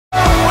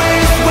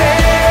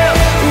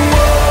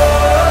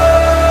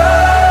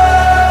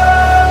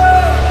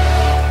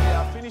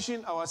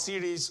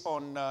series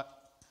on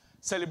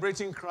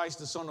celebrating Christ,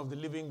 the Son of the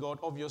living God.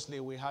 Obviously,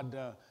 we had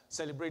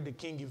Celebrate the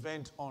King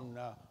event on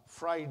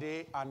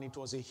Friday, and it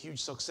was a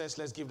huge success.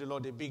 Let's give the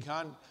Lord a big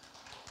hand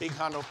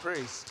of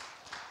praise.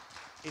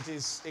 It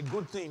is a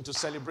good thing to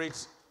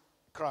celebrate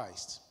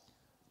Christ.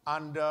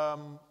 And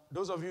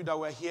those of you that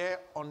were here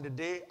on the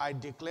day, I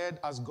declared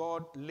as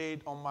God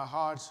laid on my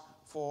heart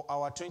for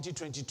our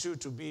 2022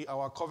 to be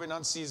our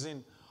covenant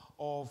season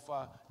of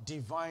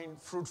divine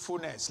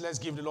fruitfulness. Let's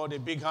give the Lord a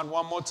big hand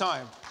one more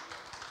time.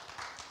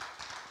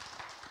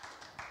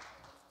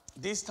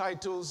 These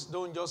titles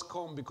don't just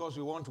come because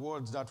we want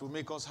words that will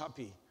make us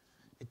happy.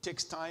 It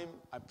takes time.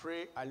 I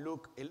pray, I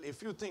look. A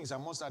few things, I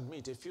must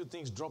admit, a few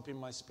things drop in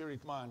my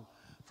spirit, man,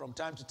 from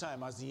time to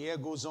time as the year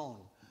goes on.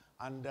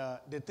 And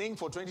the thing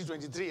for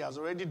 2023 has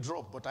already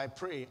dropped, but I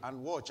pray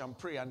and watch and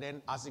pray. And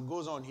then as it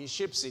goes on, he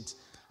shapes it.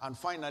 And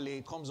finally,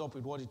 it comes up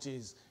with what it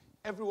is.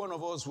 Every one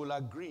of us will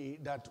agree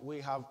that we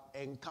have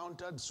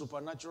encountered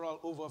supernatural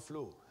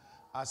overflow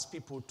as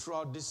people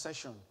throughout this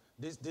session,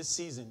 this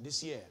season,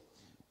 this year.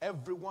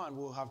 Everyone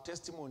will have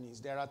testimonies.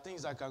 There are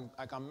things I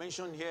can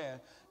mention here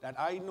that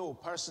I know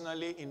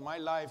personally in my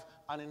life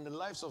and in the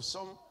lives of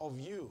some of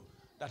you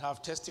that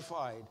have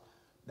testified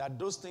that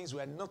those things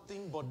were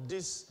nothing but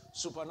this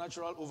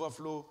supernatural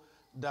overflow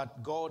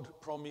that God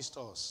promised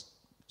us.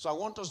 So I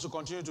want us to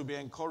continue to be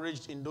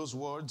encouraged in those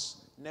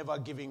words, never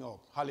giving up.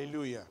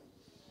 Hallelujah.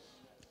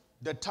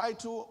 The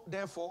title,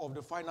 therefore, of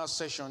the final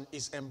session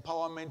is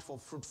Empowerment for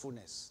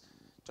Fruitfulness.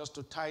 Just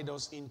to tide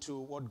us into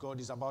what God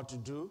is about to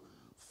do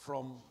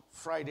from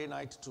Friday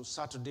night to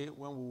Saturday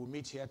when we will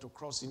meet here to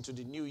cross into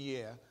the new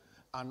year,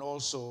 and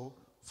also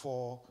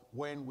for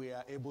when we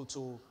are able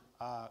to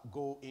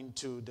go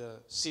into the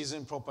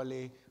season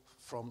properly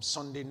from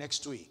Sunday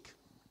next week.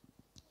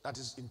 That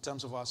is in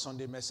terms of our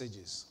Sunday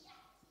messages.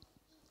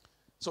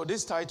 So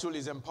this title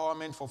is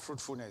Empowerment for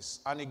Fruitfulness.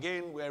 And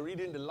again, we are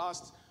reading the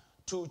last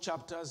two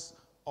chapters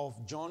of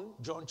John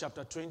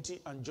chapter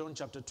 20 and John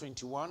chapter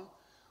 21,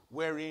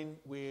 wherein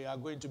we are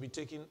going to be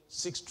taking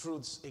 6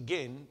 truths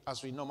again,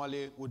 as we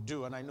normally would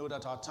do. And I know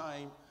that our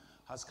time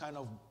has kind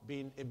of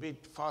been a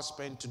bit fast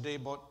spent today,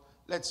 but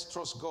let's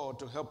trust God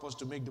to help us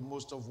to make the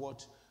most of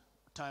what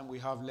time we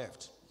have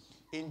left.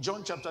 In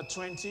John chapter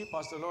 20,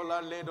 Pastor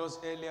Lola led us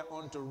earlier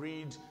on to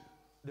read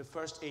the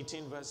first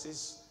 18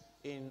 verses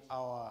in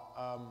our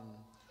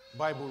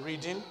Bible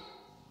reading.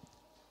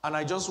 And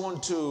I just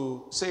want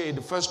to say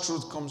the first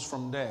truth comes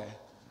from there.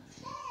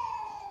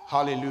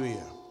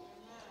 Hallelujah.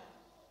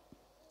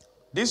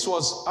 This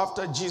was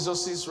after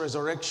Jesus'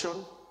 resurrection.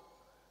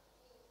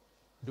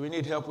 Do we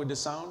need help with the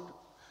sound?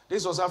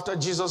 This was after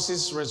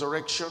Jesus'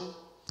 resurrection.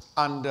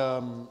 And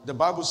the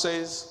Bible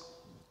says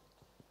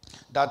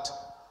that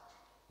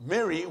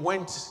Mary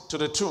went to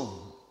the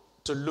tomb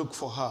to look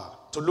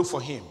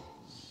for him.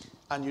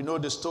 And you know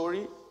the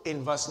story.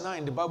 In verse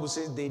 9, the Bible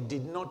says they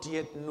did not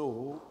yet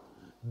know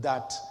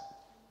that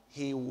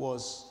he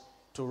was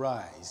to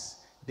rise.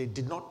 They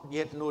did not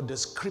yet know the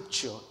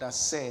scripture that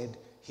said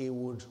he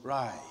would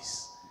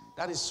rise.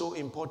 That is so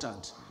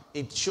important.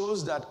 It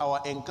shows that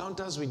our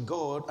encounters with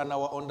God and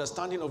our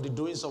understanding of the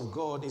doings of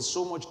God is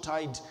so much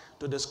tied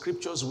to the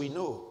scriptures we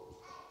know.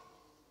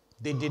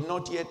 They did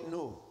not yet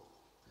know.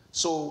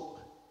 So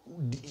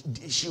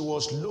she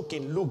was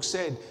looking. Luke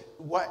said,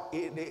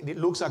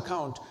 Luke's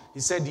account, he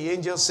said, the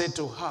angel said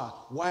to her,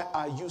 why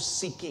are you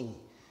seeking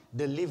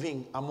the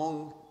living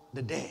among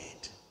the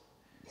dead?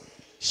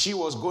 She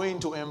was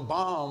going to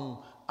embalm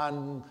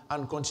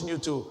and continue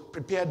to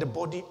prepare the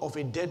body of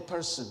a dead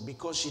person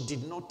because she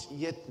did not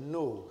yet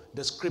know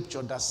the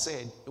scripture that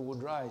said it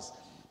would rise.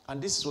 And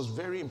this was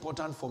very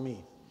important for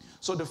me.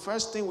 So the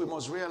first thing we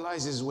must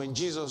realize is when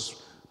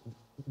Jesus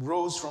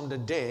rose from the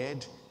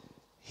dead,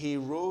 he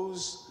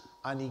rose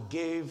and he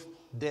gave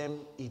them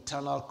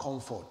eternal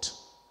comfort.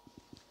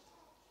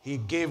 He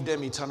gave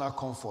them eternal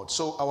comfort.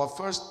 So our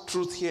first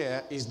truth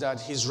here is that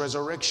his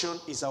resurrection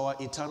is our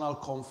eternal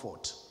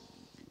comfort.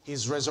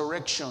 His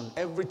resurrection,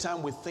 every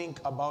time we think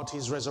about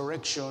his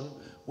resurrection,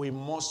 we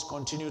must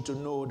continue to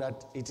know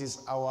that it is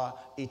our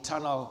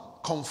eternal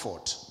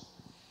comfort.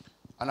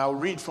 And I'll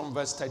read from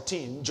verse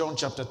 13, John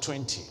chapter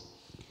 20.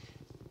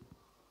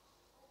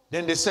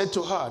 Then they said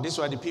to her, these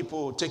were the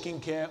people taking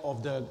care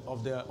of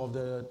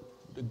the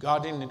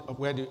garden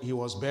where he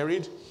was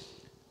buried.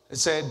 They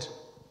said,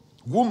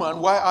 woman,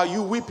 why are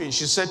you weeping?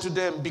 She said to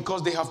them,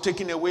 because they have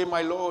taken away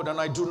my Lord, and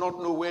I do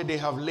not know where they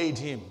have laid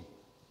him.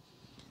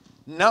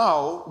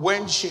 Now,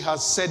 when she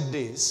has said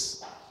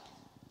this,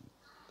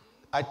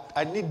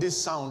 I need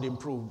this sound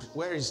improved.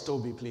 Where is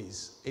Toby,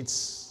 please?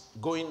 It's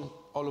going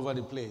all over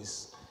the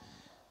place.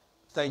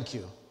 Thank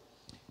you.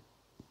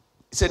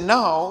 He said,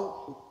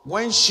 now,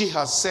 when she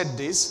has said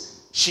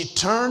this, she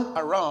turned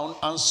around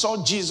and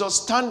saw Jesus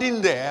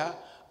standing there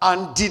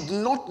and did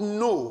not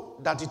know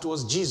that it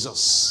was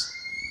Jesus.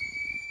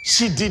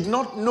 She did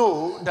not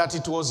know that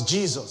it was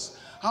Jesus.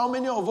 How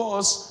many of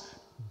us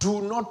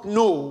do not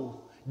know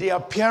the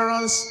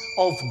appearance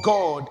of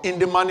God in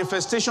the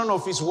manifestation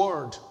of his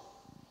word?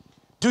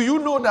 Do you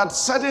know that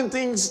certain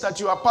things that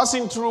you are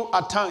passing through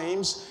at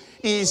times,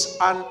 is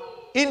an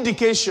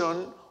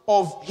indication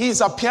of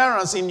his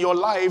appearance in your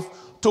life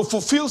to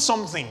fulfill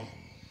something.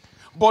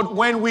 But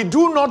when we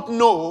do not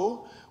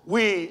know,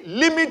 we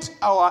limit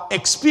our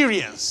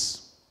experience.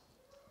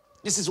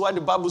 This is why the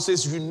Bible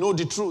says, you know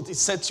the truth, it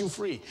sets you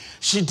free.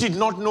 She did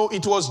not know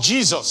it was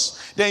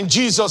Jesus. Then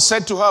Jesus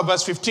said to her,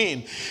 verse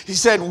 15, he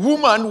said,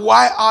 woman,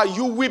 why are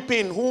you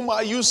weeping? Whom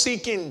are you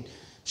seeking?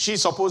 She,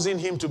 supposing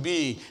him to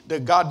be the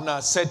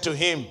gardener, said to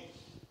him,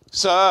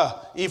 sir,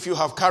 if you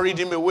have carried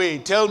him away,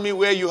 tell me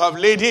where you have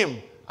laid him,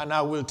 and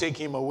I will take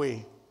him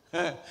away.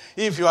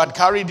 If you had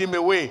carried him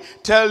away,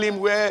 tell me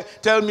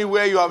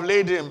where you have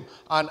laid him,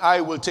 and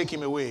I will take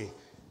him away.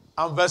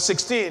 And verse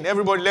 16,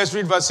 everybody, let's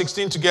read verse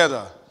 16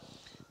 together.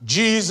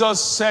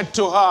 Jesus said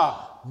to her,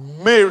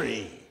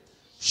 Mary.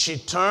 She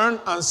turned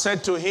and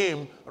said to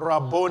him,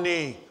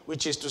 Rabboni,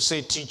 which is to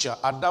say teacher.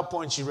 At that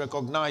point, she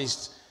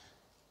recognized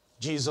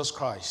Jesus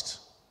Christ.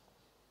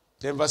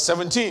 Then verse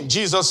 17,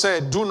 Jesus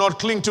said, do not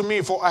cling to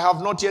me, for I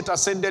have not yet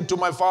ascended to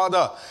my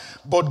Father.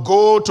 But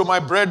go to my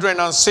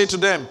brethren and say to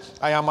them,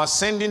 I am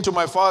ascending to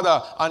my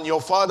Father and your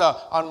Father,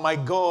 and my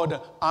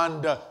God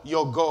and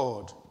your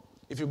God.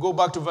 If you go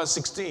back to verse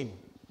 16,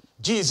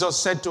 Jesus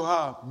said to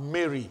her,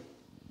 Mary.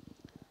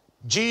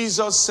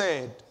 Jesus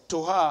said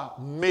to her,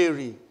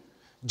 Mary.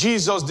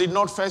 Jesus did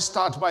not first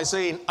start by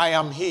saying, I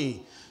am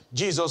he.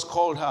 Jesus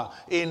called her.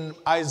 In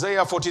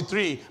Isaiah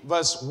 43,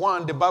 verse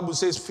 1, the Bible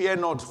says, fear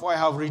not, for I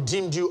have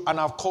redeemed you and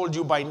have called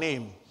you by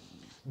name.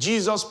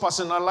 Jesus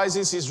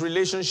personalizes his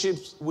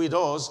relationships with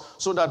us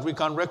so that we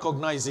can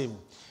recognize him.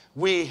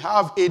 We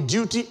have a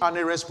duty and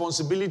a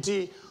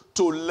responsibility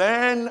to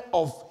learn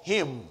of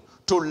him.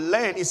 To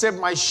learn. He said,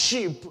 my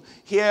sheep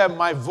hear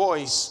my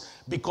voice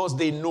because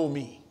they know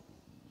me.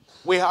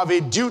 We have a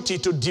duty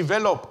to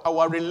develop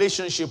our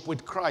relationship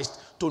with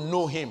Christ, to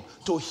know him,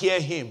 to hear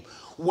him.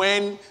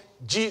 When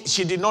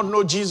she did not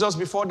know Jesus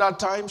before that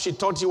time, she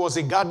thought he was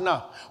a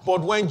gardener.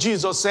 But when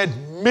Jesus said,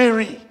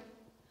 Mary,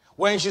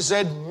 when she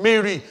said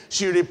Mary,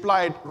 she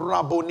replied,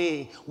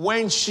 Rabboni.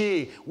 When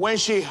she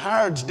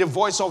heard the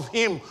voice of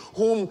him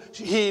whom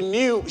she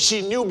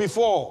knew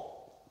before.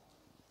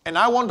 And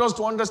I want us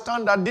to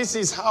understand that this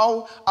is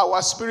how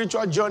our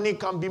spiritual journey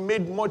can be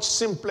made much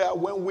simpler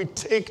when we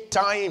take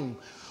time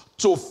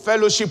to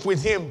fellowship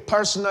with him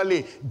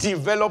personally,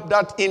 develop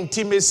that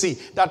intimacy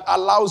that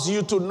allows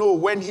you to know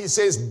when he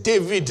says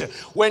David,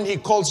 when he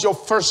calls your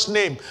first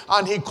name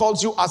and he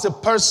calls you as a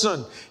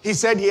person. He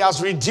said he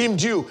has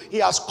redeemed you. He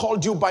has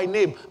called you by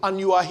name and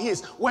you are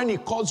his. When he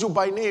calls you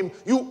by name,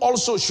 you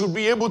also should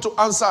be able to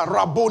answer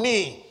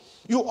Rabboni.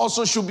 You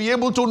also should be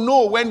able to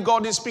know when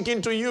God is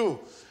speaking to you.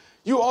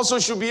 You also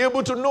should be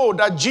able to know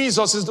that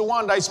Jesus is the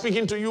one that is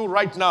speaking to you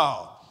right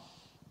now.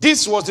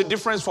 This was the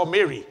difference for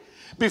Mary.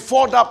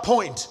 Before that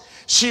point,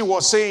 she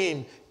was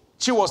thinking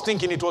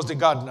it was the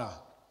gardener.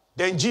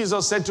 Then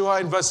Jesus said to her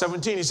in verse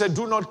 17, he said,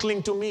 do not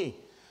cling to me,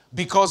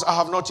 because I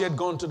have not yet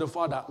gone to the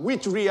Father,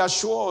 which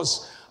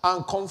reassures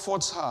and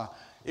comforts her.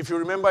 If you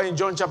remember in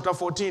John chapter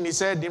 14, he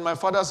said, in my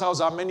Father's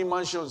house are many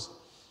mansions.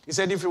 He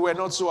said, if it were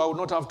not so, I would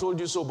not have told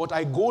you so, but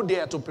I go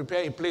there to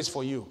prepare a place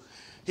for you.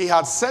 He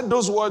had said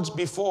those words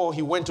before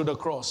he went to the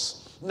cross.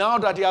 Now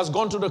that he has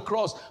gone to the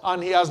cross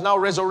and he has now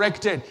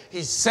resurrected,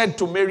 he said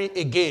to Mary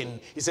again,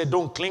 he said,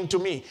 don't cling to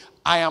me.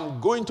 I am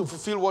going to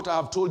fulfill what I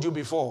have told you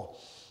before.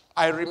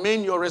 I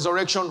remain your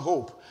resurrection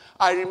hope.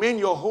 I remain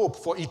your hope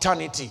for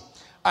eternity.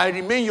 I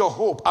remain your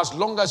hope as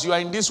long as you are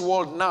in this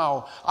world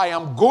now. I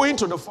am going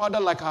to the Father,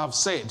 like I have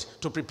said,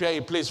 to prepare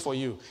a place for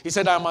you. He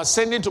said, I am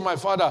ascending to my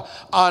Father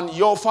and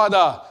your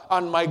Father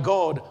and my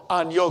God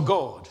and your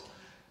God.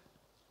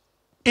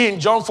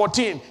 In John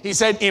 14, he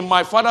said, in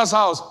my Father's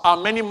house are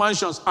many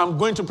mansions. I'm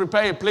going to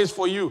prepare a place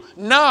for you.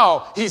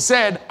 Now, he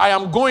said, I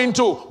am going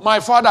to my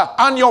Father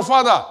and your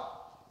Father.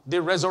 The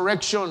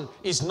resurrection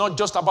is not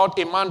just about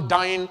a man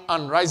dying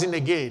and rising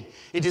again.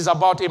 It is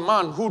about a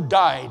man who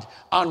died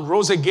and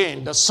rose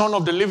again, the Son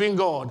of the living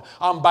God.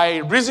 And by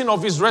reason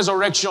of his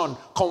resurrection,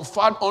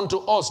 conferred unto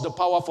us the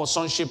power for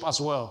sonship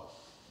as well.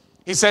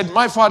 He said,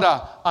 my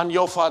Father and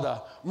your Father,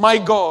 my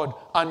God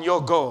and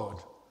your God.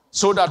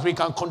 So that we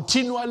can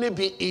continually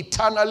be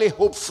eternally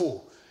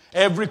hopeful.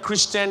 Every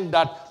Christian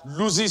that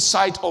loses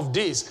sight of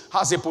this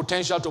has a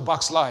potential to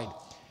backslide.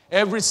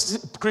 Every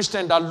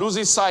Christian that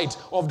loses sight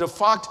of the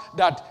fact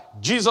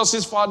that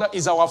Jesus' Father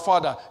is our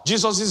Father,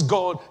 Jesus'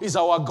 God is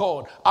our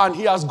God, and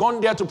he has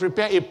gone there to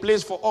prepare a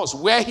place for us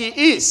where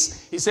he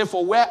is. He said,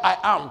 for where I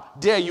am,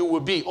 there you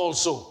will be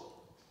also.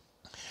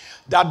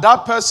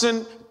 That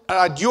person,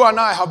 you and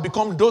I have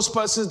become those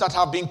persons that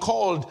have been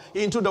called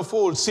into the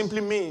fold simply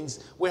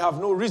means we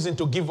have no reason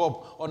to give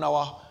up on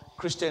our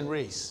Christian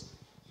race.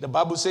 The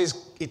Bible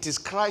says it is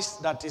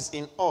Christ that is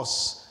in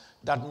us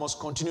that must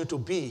continue to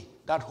be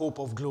that hope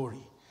of glory.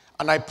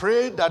 And I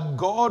pray that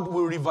God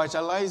will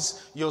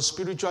revitalize your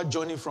spiritual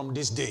journey from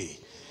this day.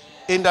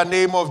 In the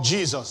name of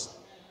Jesus.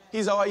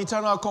 He's our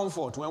eternal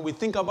comfort. When we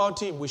think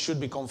about him, we should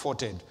be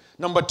comforted.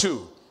 Number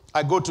 2,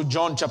 I go to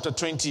John chapter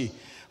 20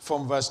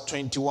 from verse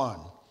 21.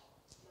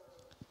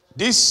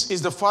 This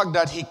is the fact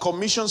that he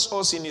commissions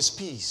us in his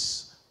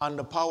peace and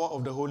the power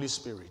of the Holy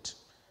Spirit.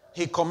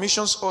 He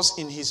commissions us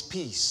in his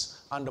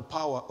peace and the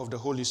power of the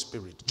Holy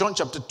Spirit. John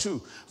chapter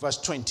 2, verse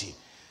 20.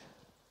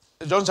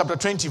 John chapter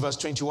 20, verse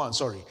 21,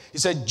 sorry. He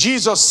said,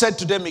 Jesus said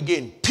to them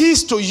again,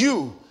 peace to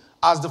you.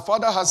 As the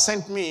Father has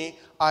sent me,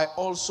 I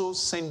also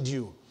send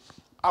you.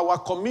 Our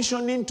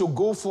commissioning to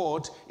go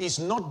forth is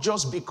not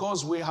just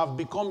because we have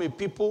become a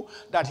people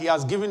that he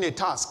has given a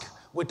task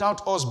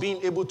without us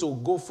being able to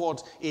go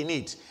forth in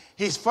it.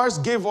 He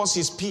first gave us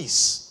his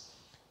peace.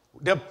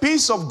 The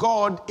peace of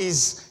God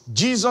is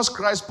Jesus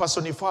Christ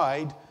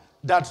personified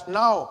that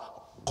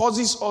now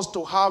causes us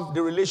to have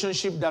the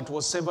relationship that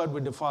was severed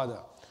with the Father.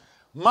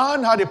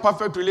 Man had a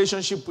perfect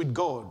relationship with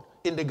God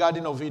in the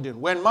Garden of Eden.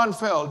 When man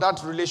fell,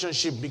 that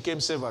relationship became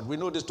severed. We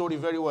know the story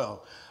very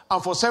well.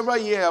 And for several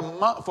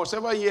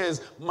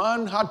years,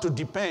 man had to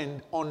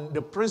depend on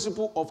the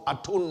principle of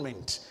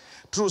atonement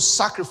through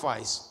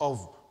sacrifice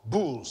of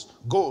bulls,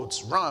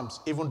 goats, rams,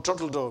 even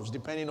turtle doves,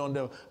 depending on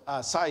the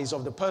size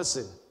of the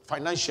person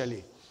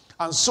financially,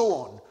 and so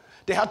on.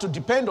 They had to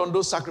depend on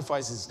those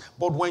sacrifices.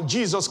 But when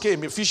Jesus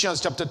came,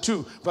 Ephesians chapter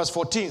 2, verse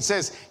 14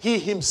 says, he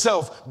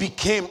himself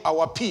became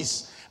our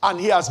peace. And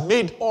he has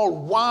made all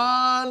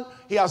one.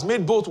 He has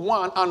made both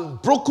one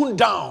and broken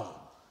down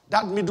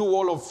that middle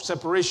wall of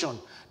separation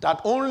that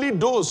only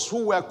those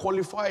who were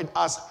qualified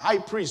as high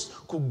priests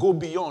could go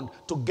beyond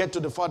to get to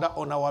the Father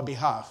on our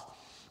behalf.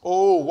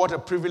 Oh, what a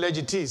privilege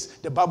it is.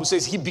 The Bible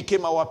says he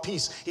became our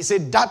peace. He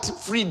said that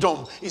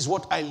freedom is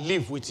what I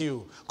live with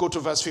you. Go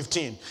to verse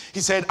 15. He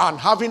said, and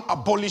having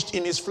abolished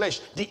in his flesh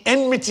the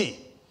enmity,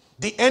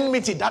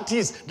 that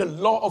is the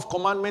law of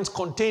commandments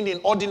contained in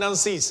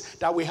ordinances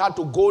that we had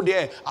to go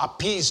there,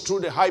 appease through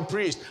the high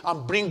priest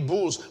and bring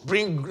bulls,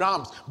 bring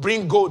rams,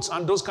 bring goats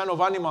and those kind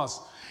of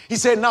animals. He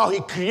said now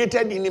he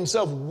created in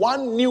himself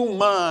one new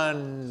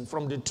man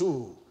from the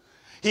two.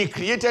 He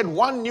created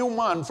one new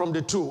man from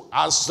the two.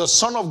 As the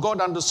Son of God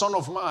and the Son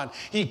of Man,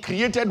 he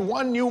created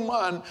one new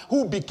man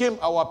who became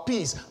our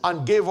peace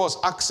and gave us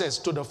access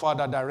to the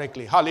Father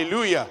directly.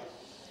 Hallelujah.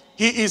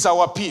 He is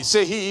our peace.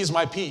 Say, he is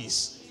my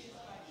peace.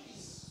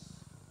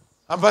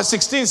 And verse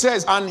 16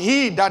 says, and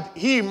he that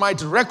he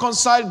might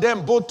reconcile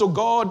them both to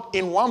God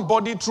in one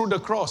body through the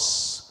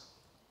cross,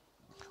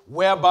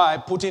 whereby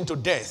putting to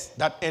death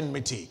that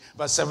enmity.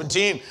 Verse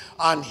 17,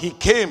 and he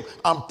came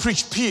and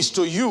preached peace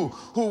to you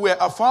who were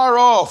afar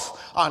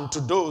off and to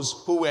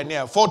those who were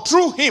near. For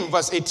through him,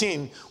 verse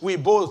 18, we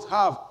both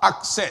have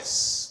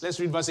access. Let's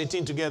read verse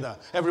 18 together.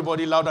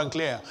 Everybody loud and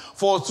clear.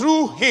 For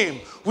through him,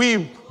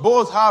 we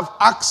both have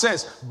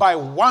access by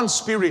one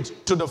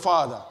Spirit to the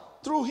Father.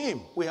 Through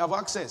him, we have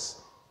access.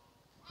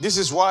 This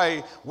is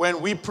why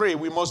when we pray,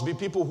 we must be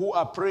people who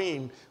are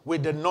praying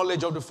with the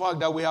knowledge of the fact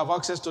that we have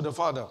access to the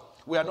Father.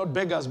 We are not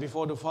beggars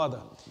before the Father.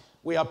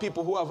 We are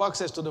people who have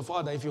access to the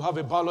Father. If you have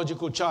a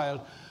biological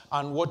child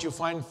and what you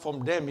find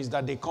from them is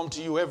that they come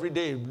to you every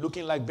day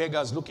looking like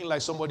beggars, looking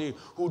like somebody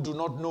who do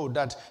not know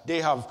that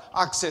they have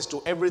access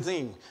to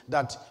everything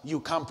that you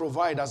can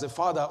provide as a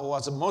father or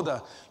as a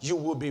mother, you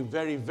will be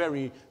very,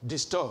 very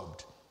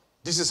disturbed.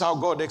 This is how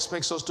God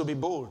expects us to be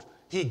bold.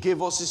 He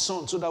gave us his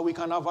Son so that we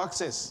can have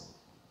access.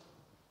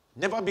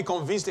 Never be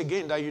convinced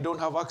again that you don't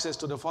have access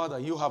to the Father.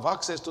 You have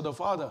access to the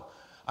Father.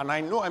 And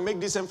I know I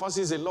make this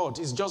emphasis a lot.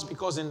 It's just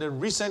because in the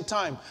recent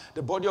time,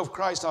 the body of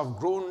Christ have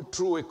grown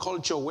through a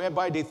culture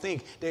whereby they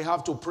think they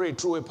have to pray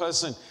through a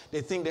person.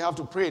 They think they have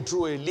to pray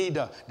through a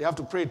leader. They have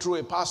to pray through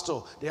a pastor.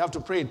 They have to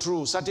pray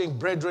through certain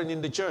brethren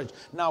in the church.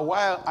 Now,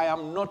 while I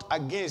am not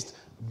against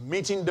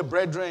meeting the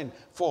brethren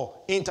for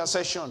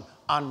intercession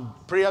and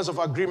prayers of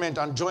agreement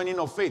and joining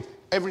of faith,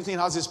 everything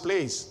has its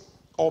place.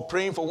 Or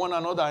praying for one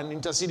another and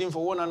interceding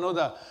for one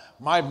another.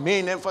 My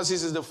main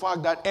emphasis is the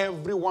fact that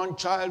every one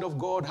child of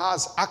God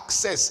has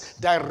access,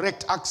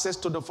 direct access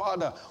to the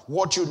Father.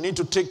 What you need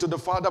to take to the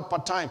Father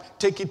part time,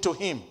 take it to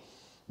him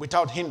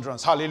without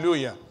hindrance.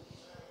 Hallelujah.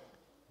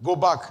 Go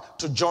back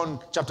to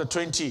John chapter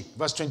 20,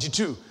 verse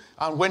 22.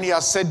 And when he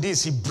has said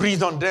this, he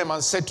breathed on them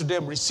and said to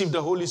them, receive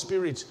the Holy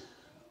Spirit.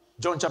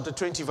 John chapter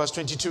 20, verse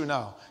 22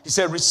 now. He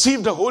said,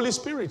 receive the Holy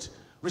Spirit.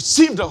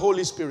 Receive the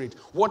Holy Spirit.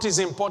 What is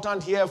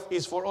important here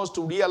is for us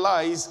to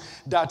realize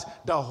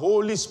that the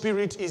Holy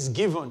Spirit is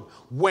given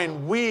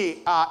when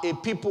we are a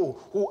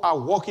people who are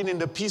walking in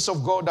the peace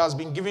of God that has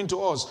been given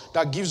to us,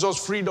 that gives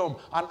us freedom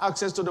and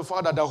access to the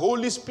Father. The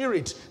Holy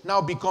Spirit now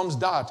becomes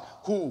that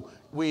who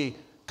we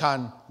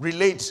can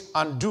relate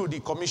and do the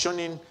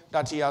commissioning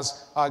that he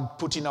has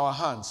put in our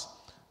hands.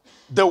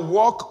 The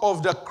work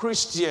of the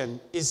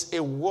Christian is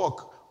a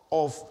work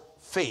of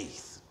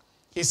faith.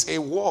 It's a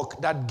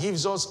walk that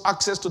gives us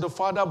access to the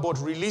Father but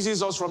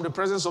releases us from the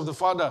presence of the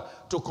Father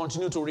to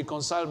continue to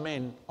reconcile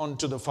men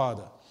unto the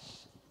Father.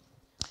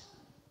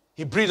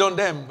 He breathed on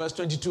them, verse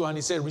 22, and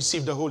he said,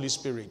 receive the Holy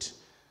Spirit.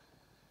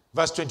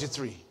 Verse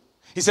 23.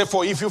 He said,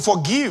 for if you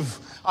forgive,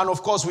 and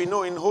of course we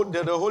know in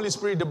the Holy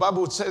Spirit, the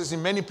Bible says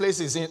in many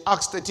places, in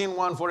Acts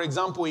 13:1, for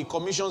example, he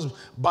commissions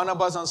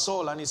Barnabas and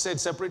Saul, and he said,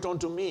 separate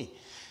unto me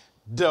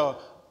the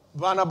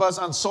Barnabas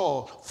and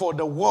Saul for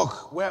the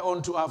work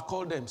whereunto I have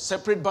called them.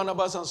 Separate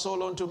Barnabas and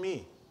Saul unto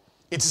me.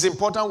 It is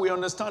important we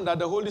understand that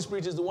the Holy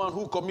Spirit is the one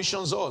who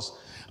commissions us.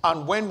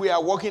 And when we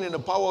are walking in the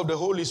power of the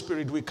Holy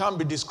Spirit, we can't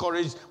be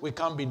discouraged, we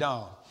can't be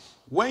down.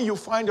 When you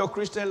find your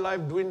Christian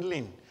life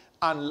dwindling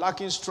and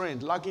lacking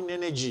strength, lacking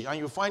energy, and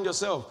you find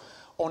yourself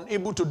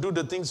unable to do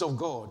the things of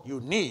God, you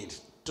need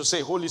to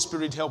say, Holy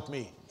Spirit, help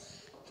me.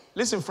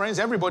 Listen, friends,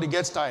 everybody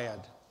gets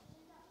tired.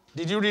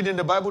 Did you read in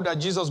the Bible that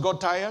Jesus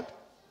got tired?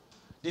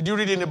 Did you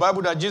read in the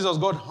Bible that Jesus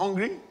got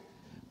hungry?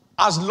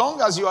 As long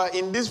as you are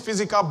in this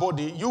physical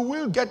body, you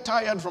will get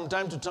tired from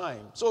time to time.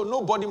 So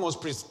nobody must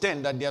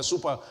pretend that they are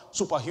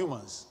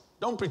superhumans.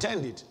 Don't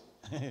pretend it.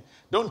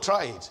 Don't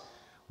try it.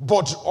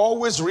 But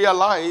always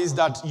realize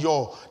that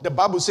the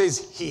Bible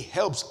says he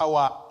helps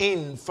our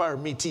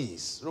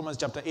infirmities. Romans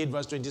chapter 8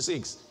 verse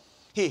 26.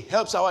 He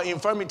helps our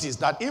infirmities,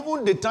 that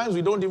even the times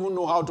we don't even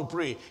know how to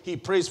pray, he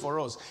prays for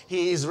us.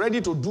 He is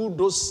ready to do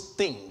those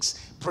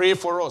things. Pray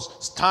for us,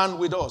 stand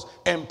with us,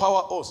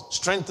 empower us,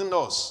 strengthen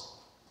us.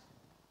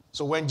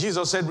 So when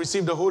Jesus said,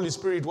 receive the Holy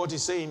Spirit, what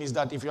he's saying is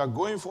that if you are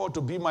going forward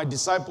to be my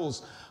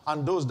disciples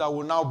and those that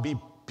will now be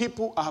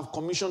people I have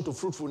commissioned to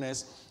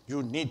fruitfulness,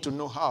 you need to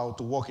know how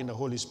to walk in the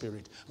Holy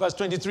Spirit. Verse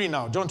 23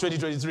 now, John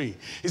 20:23.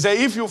 He said,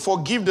 if you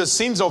forgive the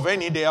sins of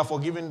any, they are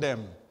forgiven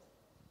them.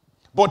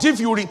 But if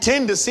you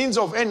retain the sins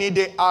of any,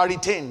 they are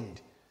retained.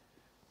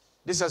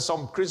 These are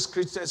some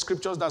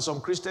scriptures that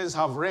some Christians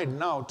have read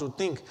now to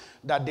think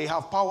that they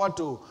have power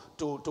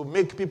to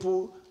make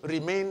people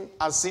remain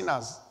as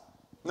sinners.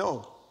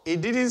 No.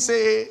 It didn't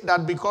say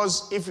that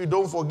because if you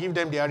don't forgive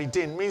them, they are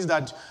retained. It means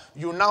that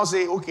you now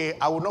say, okay,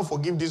 I will not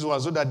forgive this one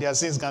so that their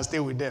sins can stay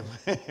with them.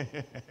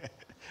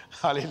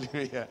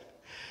 Hallelujah.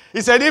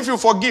 He said, if you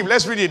forgive,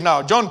 let's read it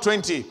now. John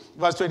 20,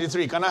 verse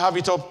 23. Can I have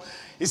it up?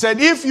 He said,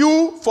 if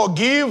you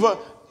forgive,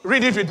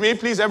 read it with me,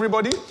 please,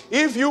 everybody.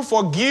 If you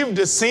forgive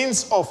the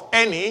sins of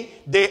any,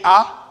 they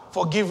are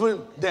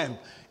forgiven them.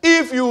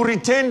 If you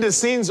retain the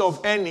sins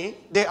of any,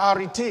 they are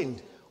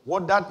retained.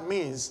 What that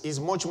means is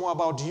much more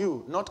about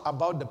you, not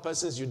about the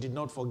persons you did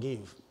not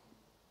forgive.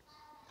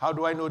 How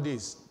do I know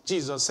this?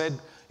 Jesus said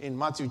in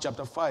Matthew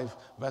chapter 5,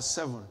 verse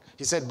 7,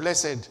 he said,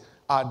 blessed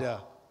are the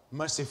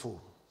merciful,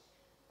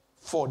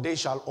 for they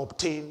shall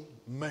obtain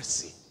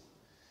mercy.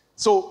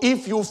 So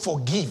if you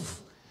forgive,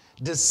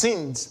 the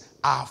sins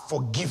are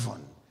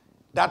forgiven.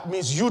 That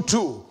means you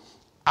too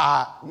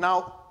are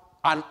now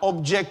an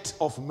object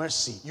of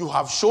mercy. You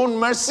have shown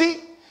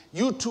mercy.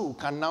 You too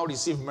can now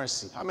receive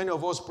mercy. How many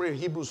of us pray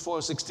Hebrews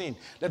 4:16?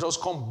 Let us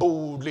come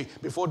boldly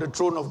before the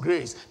throne of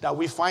grace, that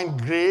we find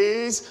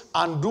grace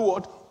and do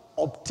what?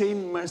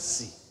 Obtain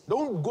mercy.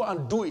 Don't go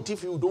and do it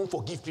if you don't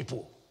forgive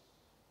people.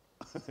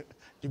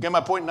 You get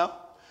my point now?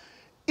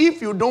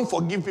 If you don't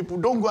forgive people,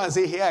 don't go and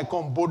say, here I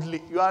come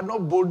boldly. You are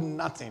not bold in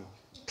nothing.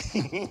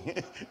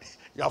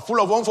 You are full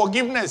of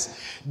unforgiveness.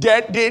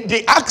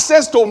 The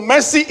access to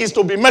mercy is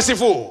to be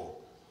merciful.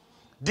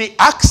 The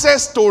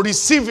access to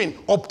receiving,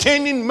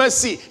 obtaining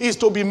mercy is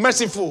to be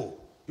merciful.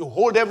 You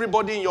hold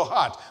everybody in your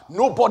heart.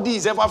 Nobody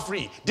is ever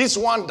free. This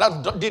one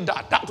that did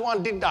that. That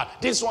one did that.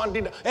 This one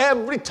did that.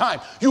 Every time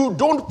you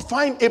don't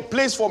find a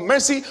place for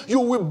mercy, you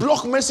will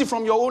block mercy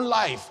from your own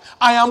life.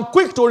 I am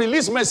quick to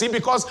release mercy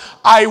because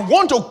I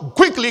want to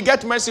quickly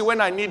get mercy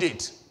when I need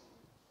it.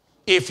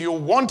 If you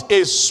want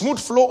a smooth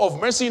flow of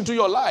mercy into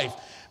your life,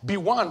 be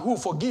one who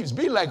forgives.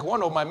 Be like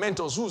one of my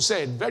mentors who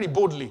said very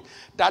boldly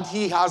that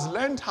he has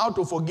learned how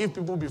to forgive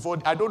people before.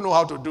 I don't know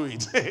how to do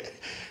it.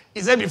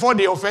 He said before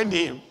they offend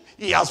him,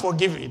 he has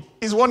forgiven.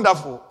 It's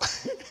wonderful.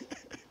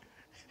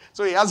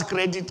 So he has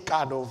credit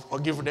card of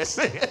forgiveness.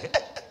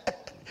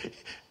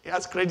 He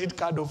has credit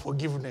card of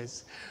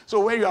forgiveness. So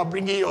when you are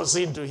bringing your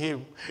sin to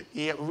him,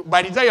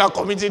 by the time you are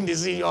committing the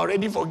sin, you are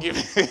already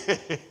forgiven.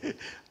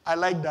 I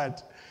like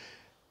that.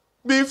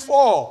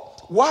 Before.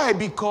 Why?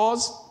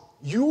 Because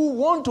you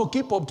want to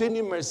keep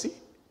obtaining mercy,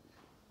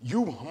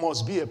 you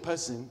must be a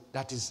person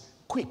that is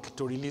quick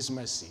to release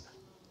mercy.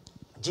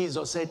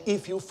 Jesus said,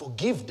 if you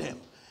forgive them,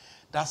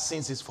 that sin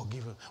is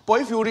forgiven.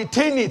 But if you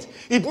retain it,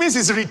 it means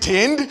it's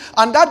retained,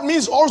 and that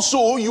means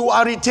also you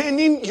are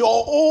retaining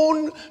your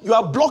own, you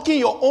are blocking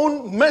your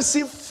own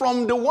mercy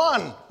from the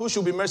one who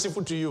should be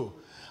merciful to you.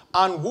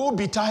 And woe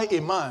betide a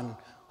man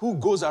who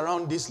goes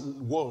around this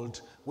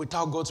world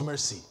without God's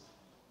mercy.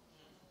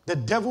 The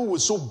devil will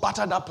so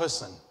batter that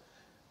person.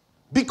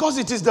 Because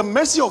it is the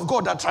mercy of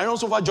God that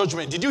triumphs over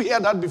judgment. Did you hear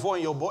that before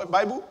in your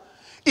Bible?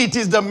 It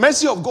is the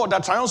mercy of God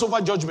that triumphs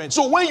over judgment.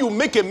 So when you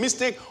make a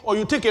mistake or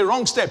you take a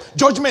wrong step,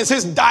 judgment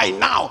says, die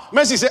now.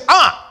 Mercy says,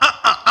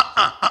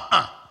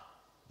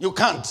 You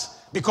can't.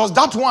 Because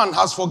that one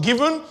has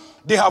forgiven.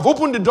 They have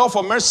opened the door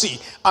for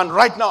mercy. And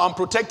right now I'm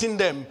protecting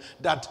them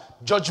that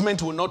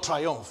judgment will not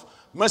triumph.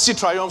 Mercy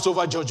triumphs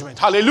over judgment.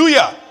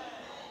 Hallelujah.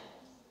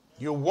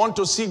 You want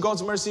to see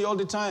God's mercy all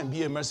the time.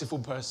 Be a merciful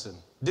person.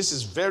 This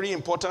is very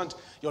important.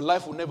 Your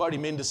life will never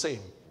remain the same.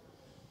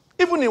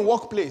 Even in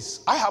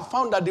workplace, I have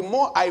found that the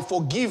more I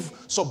forgive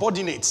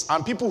subordinates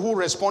and people who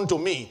respond to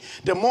me,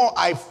 the more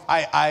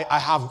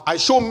I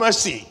show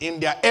mercy in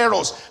their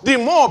errors, the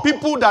more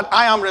people that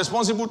I am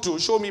responsible to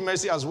show me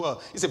mercy as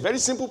well. It's a very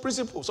simple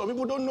principle. Some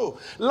people don't know.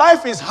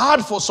 Life is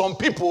hard for some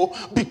people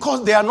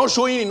because they are not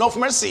showing enough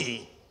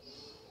mercy.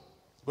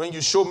 When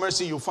you show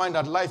mercy, you find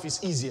that life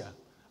is easier.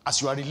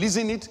 As you are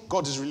releasing it,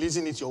 God is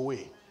releasing it your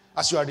way.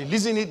 As you are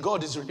releasing it,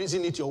 God is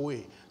releasing it your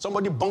way.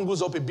 Somebody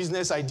bungles up a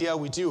business idea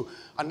with you,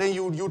 and then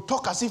you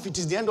talk as if it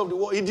is the end of the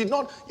world. It did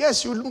not.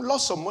 Yes, you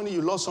lost some money,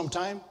 you lost some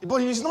time,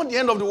 but it's not the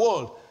end of the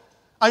world.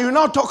 And you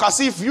now talk as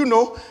if,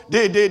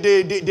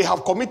 they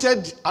have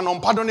committed an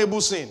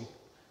unpardonable sin.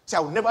 Say,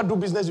 I will never do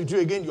business with you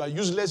again. You are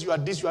useless, you are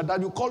this, you are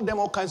that. You call them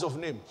all kinds of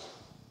names.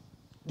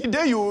 The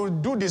day you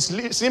do this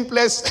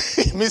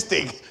simplest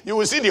mistake, you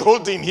will see the whole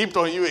thing heaped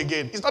on you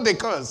again. It's not a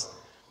curse.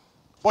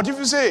 But if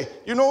you say,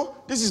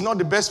 this is not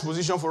the best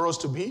position for us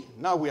to be.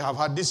 Now we have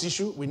had this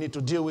issue. We need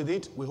to deal with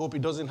it. We hope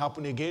it doesn't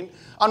happen again.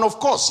 And of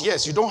course,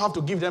 yes, you don't have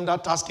to give them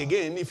that task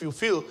again if you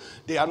feel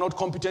they are not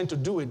competent to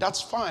do it.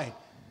 That's fine.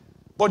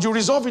 But you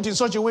resolve it in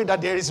such a way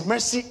that there is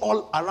mercy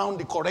all around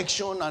the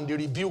correction and the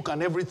rebuke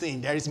and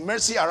everything. There is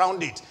mercy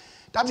around it.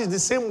 That is the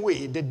same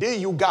way the day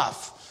you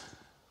gaffe,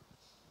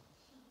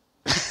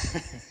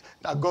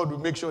 that God will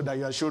make sure that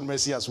you are shown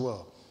mercy as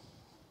well.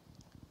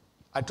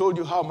 I told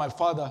you how my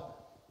father,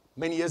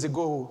 many years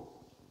ago,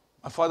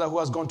 my father who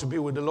has gone to be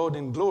with the Lord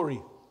in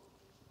glory,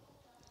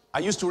 I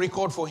used to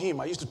record for him.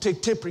 I used to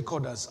take tape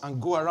recorders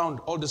and go around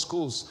all the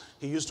schools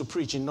he used to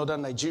preach in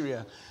northern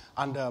Nigeria.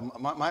 And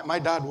my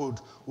dad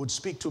would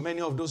speak to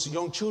many of those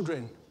young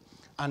children.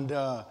 And,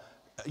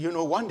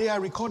 one day I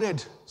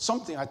recorded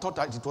something. I thought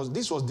that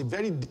this was the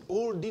very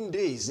olden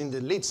days in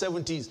the late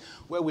 70s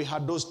where we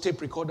had those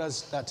tape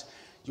recorders that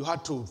you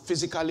had to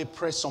physically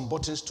press some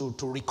buttons to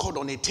record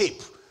on a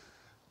tape.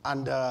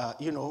 And,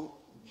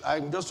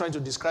 I'm just trying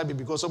to describe it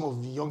because some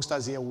of the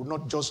youngsters here will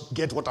not just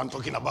get what I'm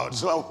talking about.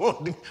 So I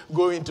won't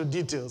go into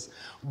details.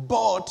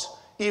 But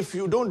if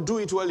you don't do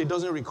it well, it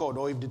doesn't record.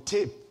 Or if the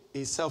tape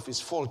itself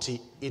is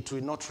faulty, it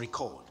will not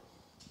record.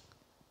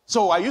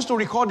 So I used to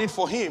record it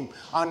for him.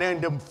 And then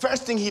the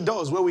first thing he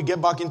does when we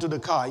get back into the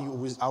car,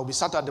 I'll be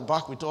sat at the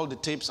back with all the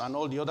tapes and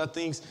all the other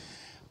things.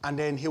 And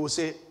then he will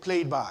say,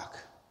 play it back.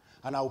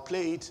 And I'll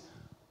play it.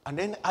 And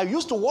then I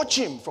used to watch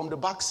him from the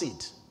back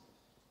seat.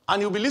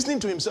 And he'll be listening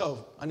to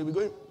himself, and he'll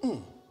be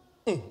going,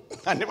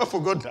 I never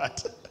forgot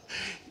that.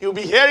 He'll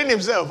be hearing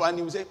himself, and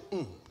he'll say,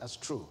 that's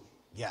true.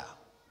 Yeah.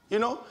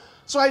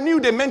 So I knew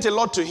they meant a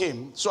lot to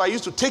him. So I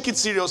used to take it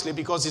seriously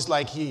because it's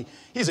like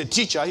he's a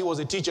teacher. He was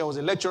a teacher, was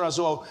a lecturer.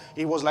 So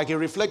it was like a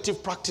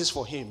reflective practice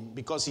for him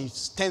because he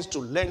tends to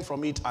learn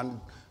from it and,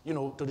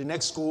 to the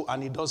next school,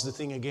 and he does the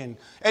thing again.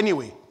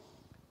 Anyway,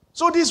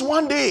 so this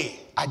one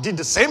day, I did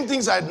the same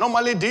things I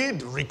normally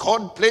did,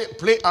 record,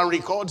 play and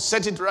record,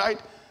 set it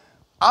right.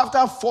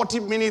 After 40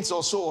 minutes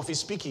or so of his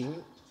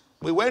speaking,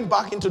 we went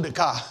back into the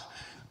car.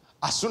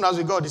 As soon as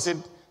we got, he said,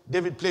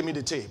 David, play me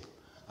the tape.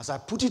 As I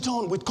put it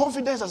on with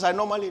confidence as I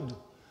normally do,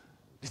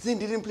 the thing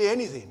didn't play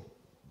anything.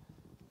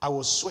 I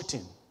was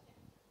sweating.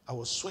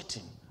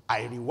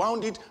 I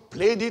rewound it,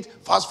 played it,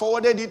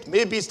 fast-forwarded it.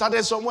 Maybe it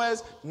started somewhere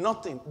else.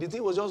 Nothing. The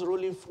thing was just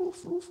rolling.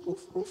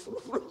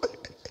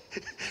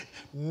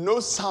 No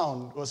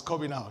sound was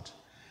coming out.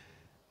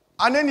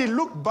 And then he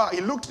looked back. He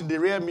looked in the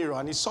rear mirror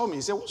and he saw me.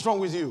 He said, what's wrong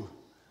with you?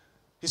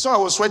 He saw I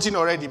was sweating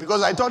already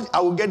because I thought I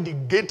would get the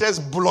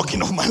greatest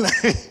blocking of my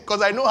life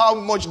because I know how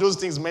much those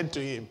things meant to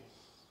him.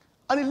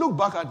 And he looked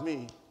back at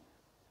me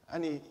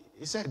and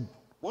he said,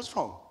 what's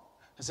wrong?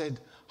 I said,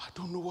 I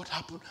don't know what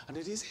happened. And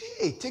then he said,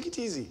 hey, take it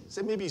easy. He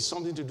said, maybe it's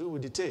something to do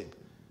with the tape.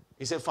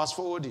 He said, fast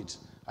forward it.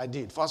 I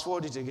did. Fast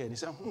forward it again. He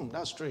said,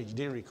 that's strange. You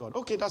didn't record.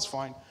 Okay, that's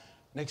fine.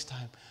 Next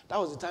time. That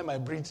was the time I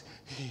breathed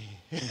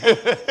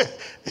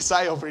a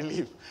sigh of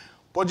relief.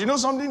 But you know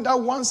something? That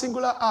one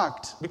singular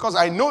act, because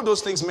I know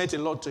those things meant a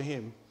lot to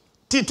him.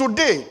 Till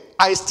today,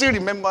 I still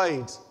remember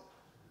it.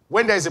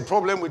 When there is a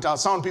problem with our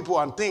sound people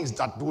and things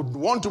that would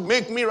want to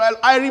make me right,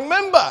 I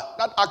remember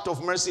that act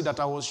of mercy that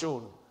I was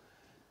shown.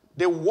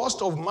 The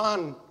worst of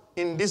man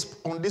on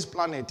this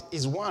planet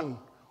is one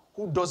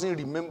who doesn't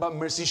remember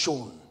mercy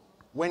shown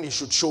when he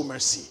should show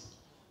mercy.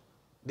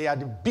 They are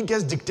the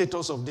biggest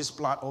dictators of this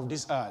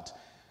earth,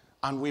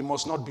 and we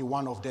must not be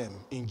one of them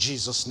in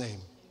Jesus' name.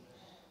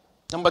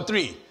 Number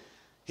 3,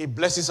 he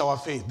blesses our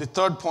faith. The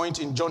third point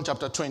in John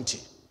chapter 20.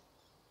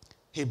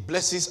 He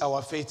blesses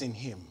our faith in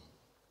him.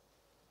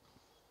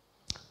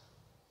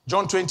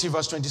 John 20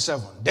 verse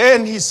 27.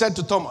 Then he said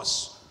to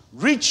Thomas,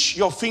 reach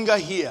your finger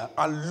here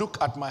and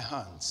look at my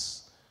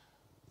hands.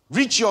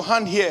 Reach your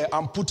hand here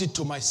and put it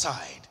to my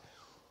side.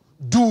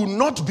 Do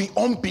not be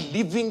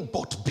unbelieving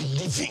but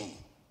believing.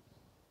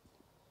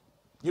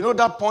 You know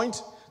that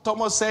point?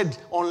 Thomas said,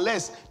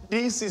 unless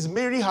this is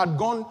Mary had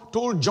gone,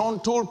 told John,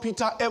 told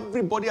Peter,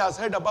 everybody has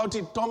heard about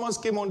it. Thomas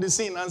came on the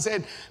scene and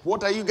said,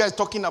 what are you guys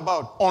talking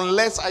about?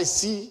 Unless I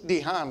see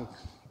the hand.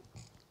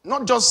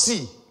 Not just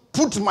see,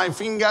 put my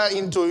finger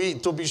into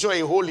it to be sure a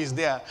hole is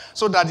there,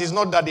 so that it's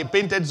not that they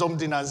painted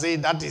something and say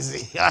that is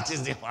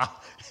the one.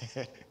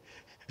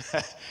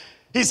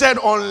 He said,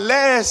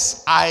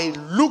 unless I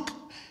look,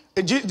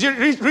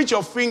 reach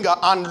your finger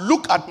and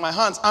look at my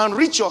hands, and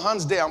reach your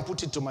hands there and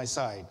put it to my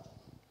side.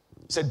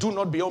 He said, do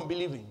not be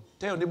unbelieving.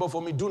 Tell your neighbor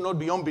for me, do not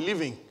be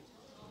unbelieving.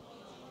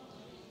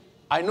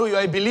 I know you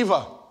are a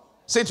believer.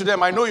 Say to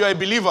them, I know you are a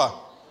believer.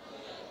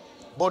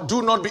 But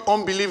do not be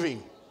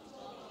unbelieving.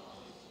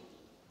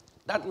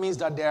 That means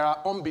that there are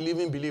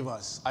unbelieving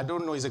believers. I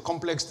don't know, it's a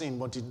complex thing,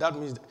 but that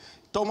means that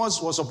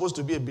Thomas was supposed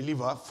to be a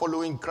believer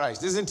following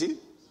Christ, isn't he?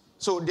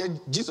 So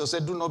Jesus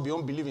said, do not be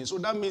unbelieving. So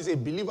that means a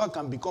believer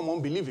can become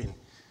unbelieving.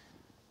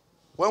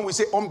 When we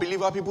say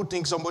unbeliever, people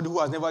think somebody who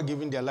has never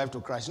given their life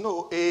to Christ.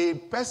 No, a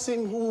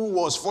person who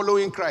was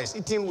following Christ,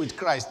 eating with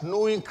Christ,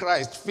 knowing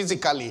Christ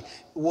physically,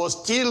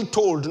 was still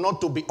told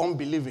not to be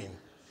unbelieving.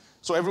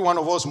 So every one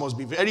of us must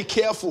be very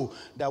careful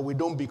that we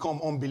don't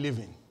become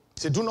unbelieving.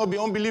 Say, do not be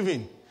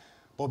unbelieving,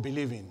 but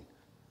believing.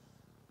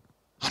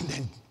 And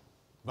then,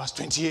 verse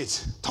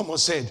 28,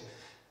 Thomas said,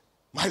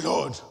 my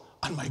Lord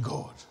and my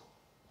God.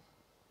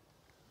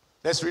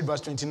 Let's read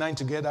verse 29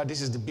 together.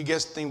 This is the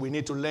biggest thing we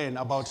need to learn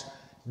about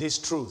this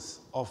truth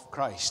of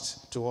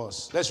Christ to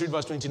us. Let's read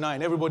verse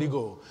 29. Everybody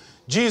go.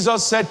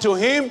 Jesus said to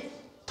him,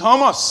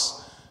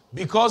 Thomas,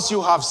 because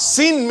you have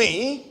seen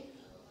me,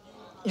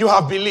 you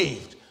have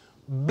believed.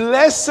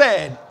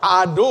 Blessed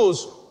are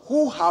those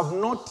who have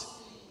not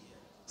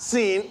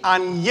seen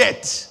and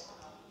yet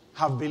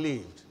have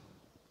believed.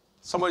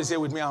 Somebody say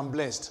with me, I'm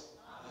blessed.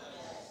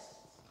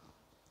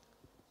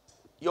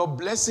 Your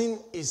blessing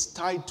is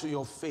tied to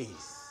your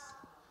faith.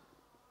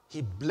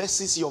 He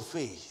blesses your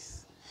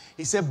faith.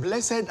 He said,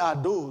 blessed are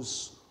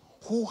those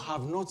who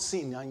have not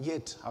seen and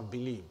yet have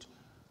believed.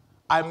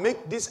 I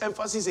make this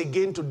emphasis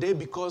again today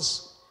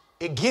because,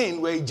 again,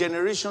 we're a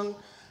generation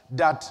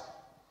that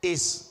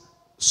is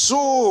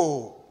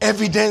so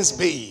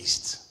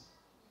evidence-based.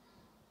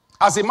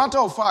 As a matter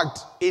of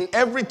fact, in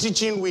every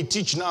teaching we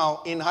teach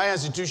now in higher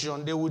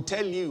institution, they will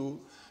tell you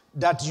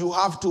that you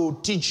have to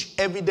teach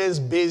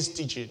evidence-based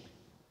teaching.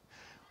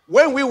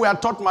 When we were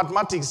taught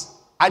mathematics,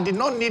 I did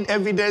not need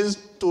evidence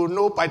to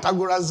know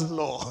Pythagoras'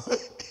 law.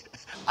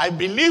 I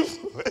believe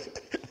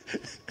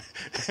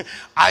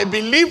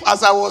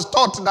as I was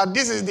taught that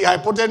this is the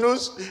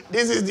hypotenuse,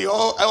 this is the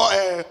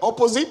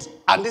opposite,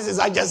 and this is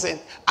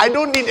adjacent. I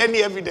don't need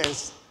any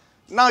evidence.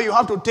 Now you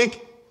have to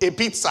take a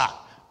pizza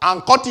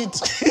and cut it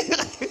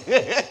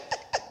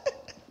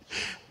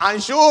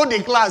and show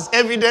the class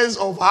evidence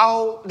of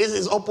how this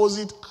is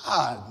opposite.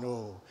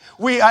 No.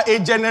 We are a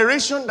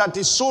generation that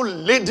is so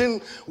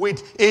laden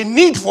with a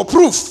need for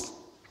proof.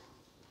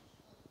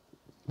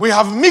 We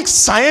have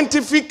mixed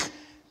scientific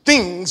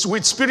things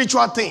with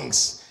spiritual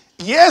things.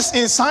 Yes,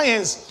 in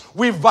science,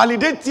 we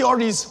validate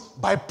theories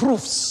by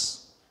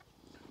proofs.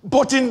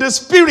 But in the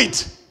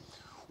spirit,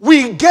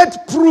 we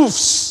get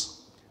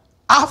proofs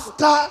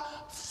after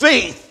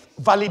faith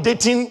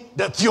validating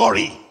the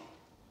theory.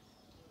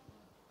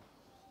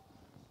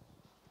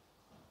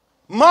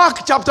 Mark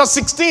chapter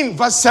 16,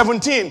 verse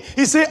 17.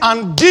 He said,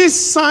 and these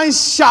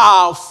signs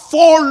shall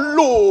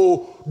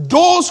follow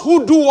those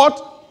who do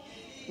what?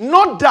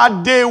 Not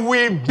that they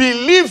will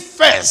believe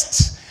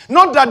first.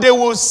 Not that they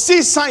will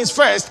see signs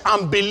first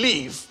and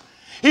believe.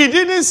 He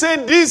didn't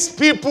say these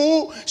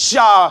people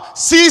shall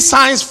see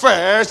signs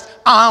first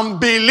and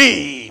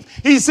believe.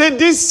 He said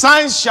these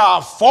signs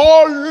shall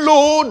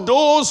follow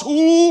those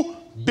who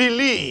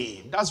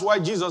believe. That's why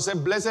Jesus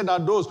said, blessed are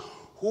those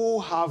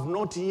who have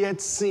not yet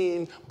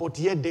seen, but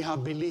yet they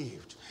have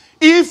believed.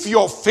 If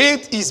your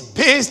faith is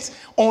based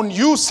on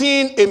you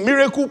seeing a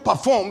miracle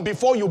performed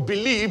before you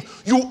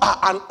believe, you are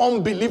an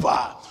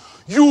unbeliever.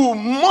 You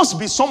must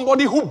be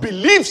somebody who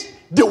believes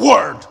the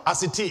word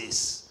as it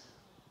is.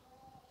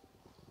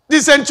 The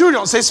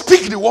centurion says,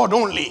 speak the word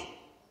only.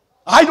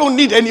 I don't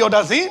need any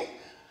other thing.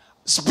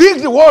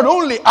 Speak the word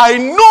only. I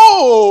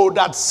know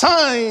that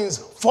signs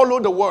follow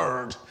the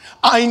word.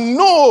 I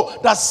know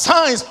that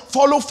signs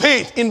follow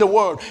faith in the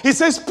word. He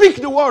says, speak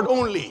the word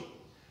only.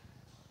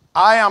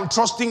 I am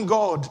trusting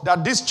God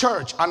that this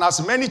church and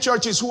as many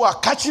churches who are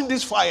catching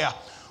this fire,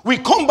 we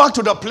come back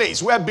to the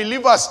place where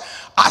believers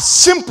are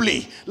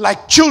simply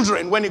like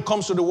children when it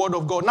comes to the word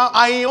of God. Now,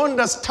 I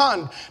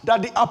understand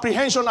that the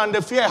apprehension and the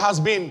fear has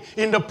been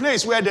in the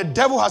place where the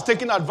devil has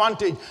taken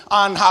advantage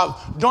and have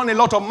done a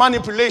lot of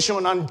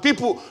manipulation, and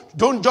people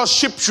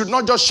should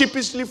not just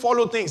sheepishly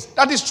follow things.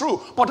 That is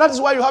true. But that is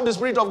why you have the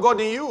Spirit of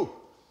God in you.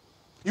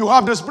 You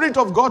have the Spirit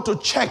of God to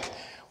check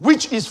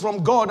which is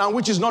from God and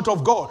which is not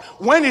of God.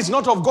 When it's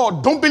not of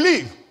God, don't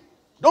believe.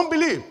 Don't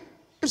believe.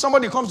 If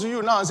somebody comes to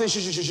you now and says,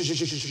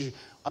 shh,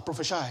 I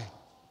prophesy.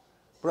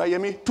 Brother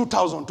Yemi,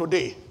 2,000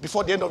 today,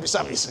 before the end of the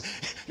service.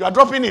 You are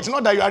dropping it,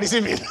 not that you are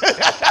receiving.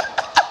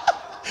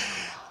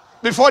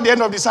 Before the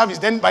end of the service,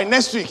 then by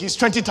next week, it's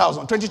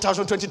 20,000,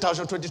 20,000,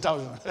 20,000,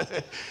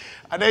 20,000.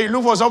 And then you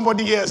look for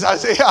somebody else and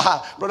say,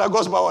 Brother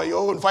Gosbauer, you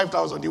own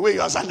 5,000, the way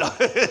you are sat down.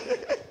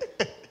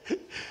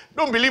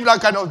 Don't believe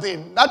that kind of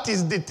thing. That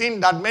is the thing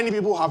that many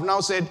people have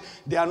now said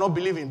they are not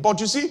believing. But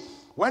you see,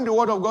 when the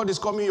word of God is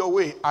coming your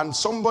way and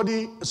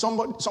somebody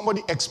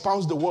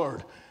expounds the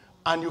word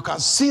and you can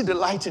see the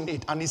light in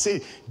it and he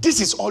say, this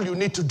is all you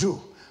need to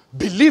do.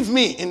 Believe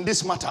me in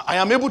this matter. I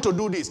am able to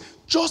do this.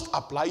 Just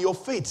apply your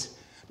faith.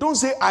 Don't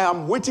say, I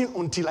am waiting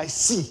until I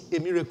see a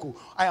miracle.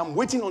 I am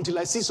waiting until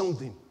I see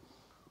something.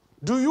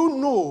 Do you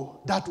know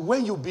that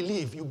when you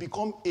believe, you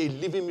become a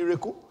living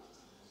miracle?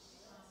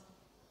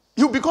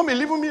 You become a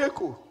living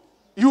miracle.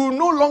 You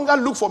no longer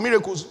look for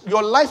miracles.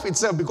 Your life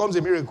itself becomes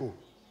a miracle.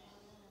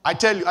 I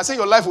tell you, I say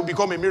your life will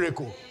become a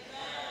miracle.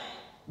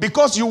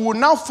 Because you will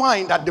now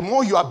find that the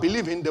more you are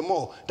believing, the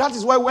more. That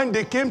is why when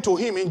they came to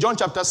him in John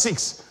chapter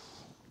 6,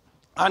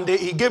 and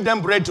he gave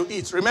them bread to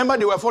eat. Remember,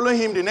 they were following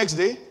him the next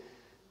day.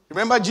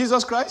 Remember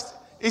Jesus Christ?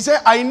 He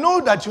said, I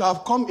know that you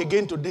have come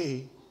again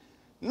today,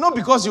 not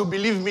because you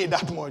believe me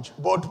that much,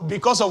 but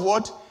because of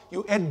what?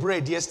 You ate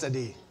bread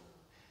yesterday.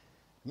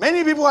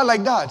 Many people are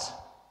like that.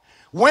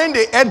 When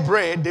they ate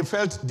bread, they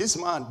felt, this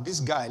man,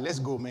 this guy, let's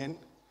go, man.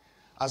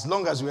 As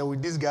long as we are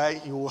with this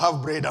guy, you will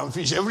have bread and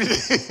fish every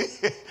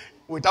day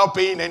without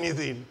paying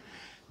anything.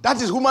 That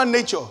is human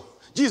nature.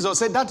 Jesus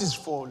said that is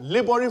for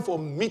laboring for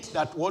meat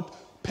that what?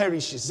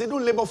 Perishes. They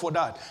don't labor for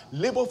that.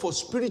 Labor for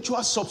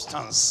spiritual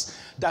substance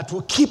that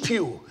will keep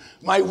you.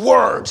 My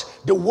word,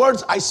 the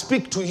words I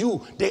speak to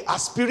you, they are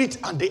spirit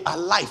and they are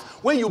life.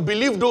 When you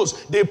believe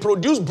those, they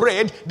produce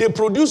bread, they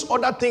produce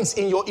other things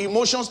in your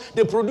emotions,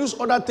 they produce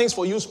other things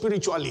for you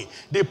spiritually.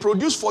 They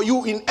produce for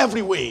you in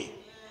every way.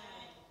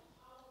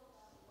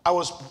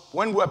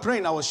 When we were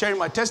praying, I was sharing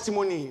my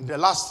testimony in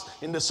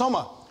the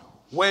summer,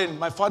 when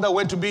my father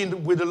went to be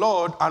with the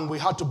Lord and we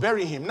had to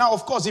bury him. Now,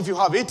 of course, if you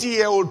have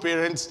 80-year-old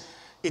parents,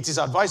 it is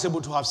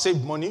advisable to have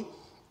saved money.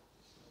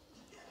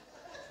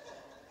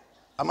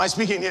 Am I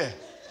speaking here?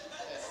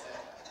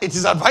 It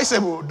is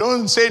advisable.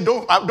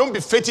 Don't be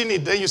fating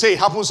it. Then you say it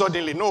happens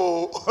suddenly.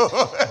 No.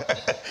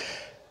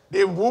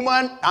 The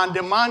woman and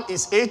the man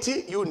is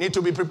 80. You need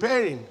to be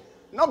preparing.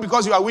 Not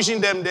because you are wishing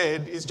them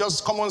dead. It's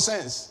just common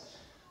sense.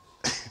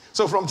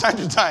 So from time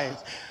to time,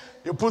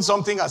 you put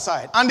something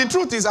aside. And the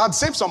truth is, I've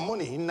saved some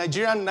money. In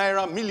Nigerian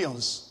naira,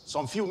 millions.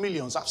 Some few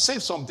millions. I've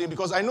saved something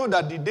because I know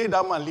that the day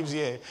that man lives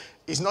here,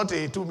 it's not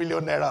a 2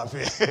 million naira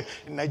affair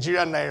in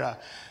Nigerian naira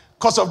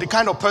because of the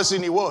kind of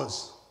person he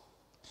was.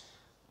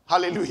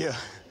 Hallelujah.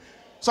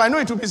 So I know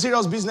it will be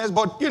serious business,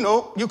 but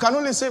you can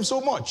only save so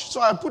much.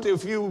 So I put a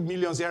few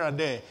millions here and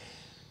there.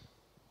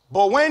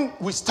 But when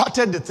we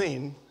started the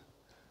thing,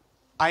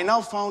 I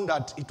now found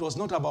that it was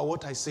not about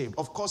what I saved.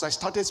 Of course, I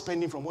started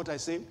spending from what I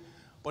saved,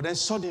 but then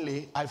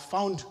suddenly I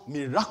found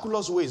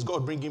miraculous ways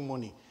God bringing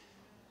money.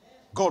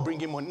 God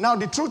bringing money. Now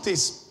the truth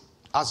is,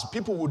 as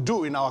people would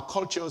do in our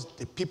cultures,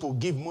 the people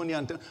give money,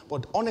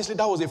 but honestly,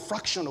 that was a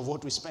fraction of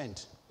what we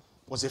spent.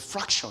 It was a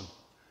fraction.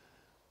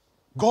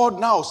 God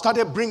now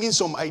started bringing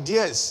some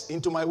ideas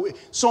into my way.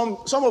 Some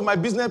of my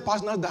business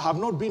partners that have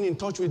not been in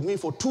touch with me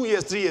for 2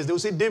 years, 3 years, they will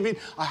say, David,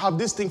 I have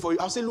this thing for you.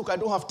 I'll say, look, I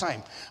don't have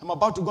time. I'm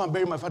about to go and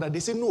bury my father. They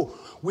say, no,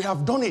 we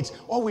have done it.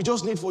 All we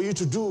just need for you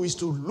to do is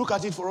to look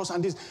at it for us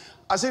and this.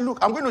 I say, look,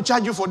 I'm going to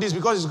charge you for this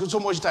because it's so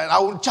much time. I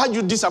will charge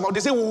you this amount. They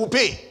say, we will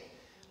pay.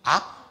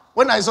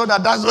 When I saw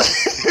that,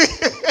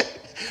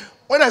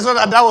 when I saw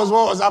that was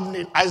what was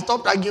happening, I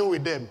stopped arguing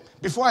with them.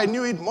 Before I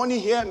knew it, money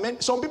here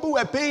meant some people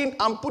were paying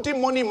and putting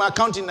money in my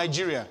account in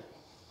Nigeria.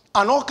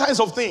 And all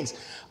kinds of things.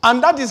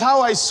 And that is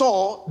how I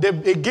saw,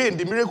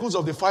 the miracles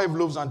of the 5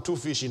 loaves and 2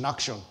 fish in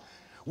action.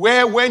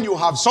 Where when you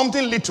have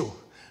something little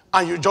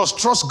and you just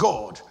trust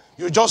God,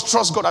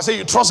 I say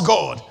you trust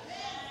God,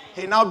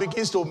 He now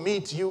begins to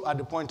meet you at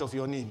the point of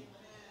your need.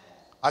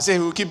 I say He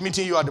will keep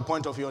meeting you at the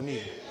point of your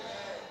need.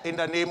 In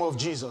the name of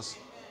Jesus.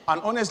 And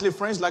honestly,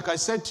 friends, like I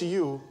said to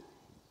you,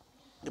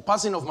 the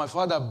passing of my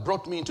father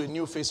brought me into a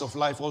new phase of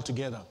life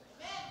altogether.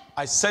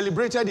 I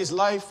celebrated his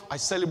life. I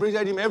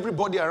celebrated him.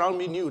 Everybody around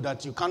me knew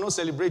that you cannot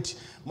celebrate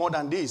more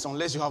than this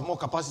unless you have more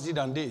capacity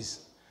than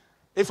this.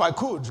 If I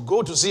could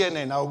go to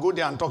CNN, I would go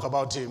there and talk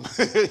about him.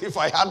 If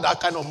I had that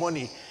kind of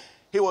money,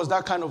 he was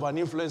that kind of an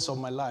influence of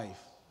my life.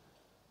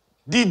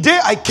 The day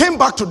I came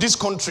back to this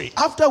country,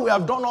 after we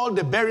have done all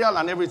the burial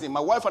and everything, my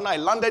wife and I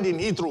landed in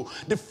Heathrow.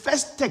 The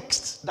first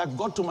text that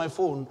got to my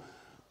phone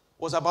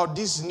was about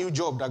this new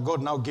job that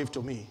God now gave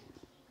to me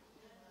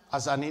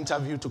as an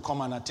interview to come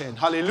and attend.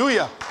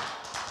 Hallelujah.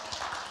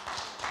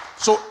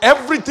 So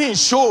everything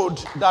showed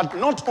that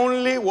not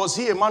only was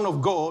he a man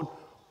of God,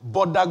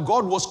 but that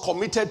God was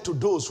committed to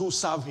those who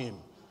serve him.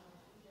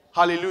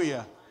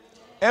 Hallelujah.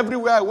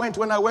 Everywhere I went,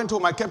 when I went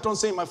home, I kept on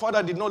saying, my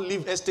father did not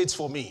leave estates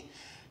for me.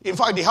 In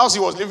fact, the house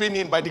he was living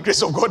in, by the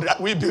grace of God,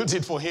 we built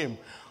it for him.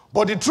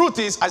 But the truth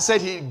is, I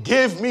said he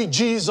gave me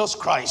Jesus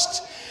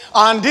Christ.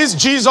 And this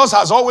Jesus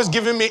has always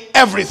given me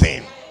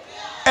everything.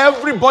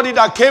 Everybody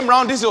that came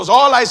around, this was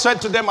all I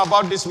said to them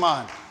about this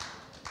man.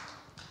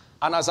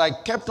 And as I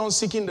kept on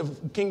seeking the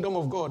kingdom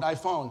of God, I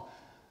found,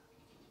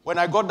 when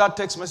I got that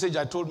text message,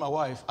 I told my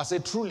wife, I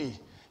said, truly,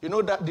 you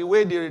know that the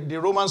way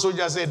the Roman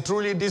soldier said,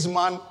 truly this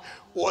man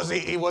was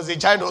a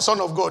child or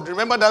son of God.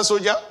 Remember that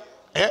soldier?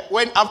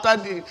 When after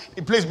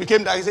the place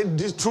became that, he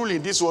said, truly,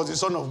 this was the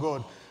Son of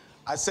God.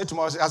 I said to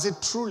myself, I said,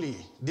 truly,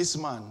 this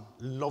man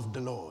loved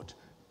the Lord.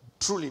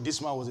 Truly,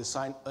 this man was a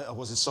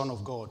son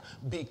of God,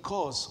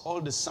 because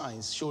all the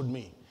signs showed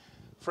me.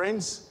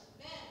 Friends,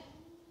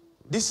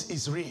 this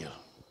is real.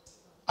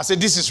 I said,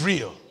 this is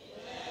real.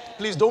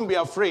 Please don't be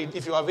afraid.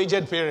 If you have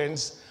aged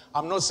parents,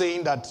 I'm not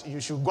saying that you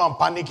should go and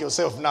panic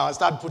yourself now and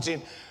start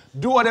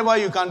do whatever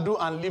you can do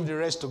and leave the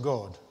rest to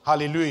God.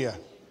 Hallelujah.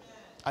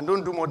 And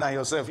don't do more than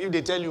yourself. If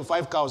they tell you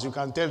 5 cows, you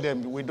can tell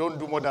them, we don't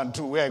do more than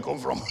 2 where I come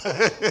from.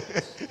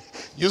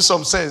 Use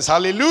some sense.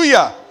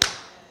 Hallelujah.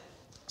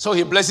 So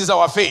he blesses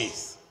our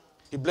faith.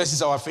 He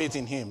blesses our faith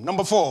in him.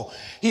 Number 4,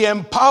 he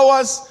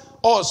empowers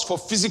us for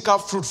physical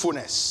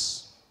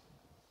fruitfulness.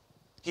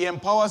 He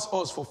empowers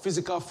us for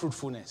physical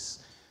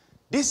fruitfulness.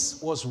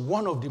 This was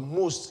one of the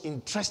most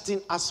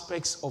interesting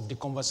aspects of the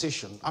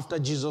conversation after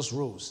Jesus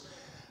rose.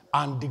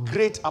 And the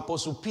great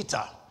Apostle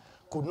Peter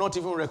could not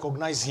even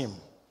recognize him.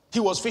 He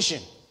was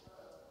fishing.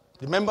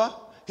 Remember?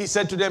 He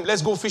said to them,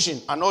 let's go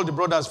fishing. And all the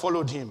brothers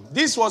followed him.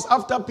 This was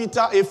after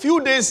Peter. A few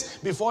days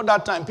before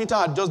that time, Peter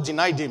had just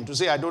denied him to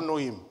say, I don't know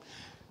him.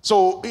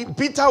 So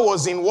Peter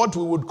was in what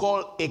we would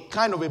call a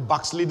kind of a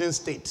backslidden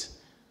state.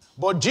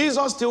 But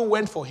Jesus still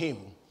went for him.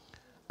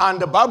 And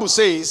the Bible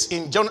says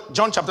in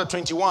John chapter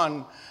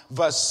 21,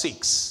 verse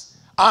 6.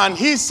 And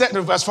he said,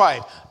 verse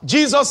 5.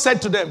 Jesus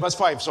said to them, verse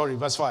 5.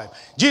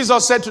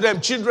 Jesus said to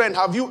them, children,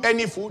 have you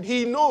any food?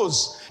 He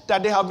knows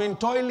that they have been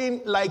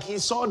toiling like he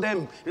saw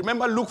them.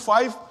 Remember Luke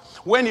 5?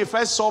 When he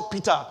first saw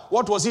Peter,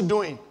 what was he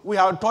doing? We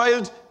have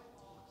toiled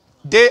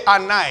day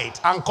and night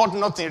and caught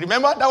nothing.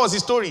 Remember? That was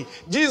his story.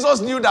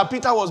 Jesus knew that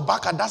Peter was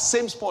back at that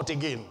same spot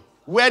again,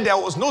 where there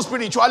was no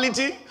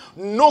spirituality,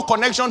 no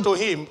connection to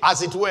him,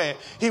 as it were.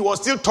 He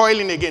was still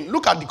toiling again.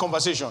 Look at the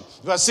conversation.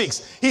 Verse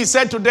 6. He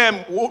said to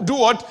them, do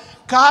what?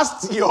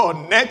 Cast your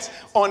net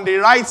on the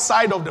right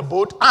side of the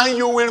boat and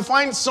you will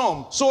find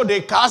some. So they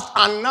cast,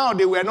 and now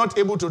they were not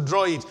able to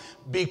draw it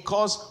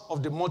because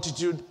of the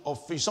multitude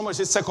of fish. Somebody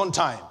say second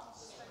time.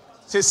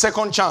 Say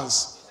second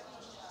chance.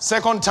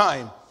 Second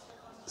time.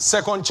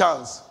 Second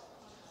chance.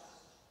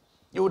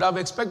 You would have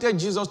expected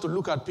Jesus to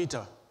look at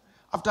Peter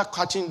after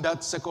catching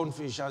that second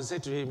fish and say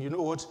to him, you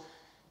know what?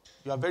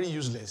 You are very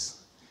useless.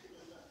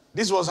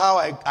 This was how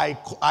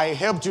I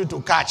helped you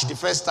to catch the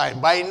first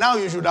time. By now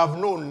you should have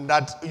known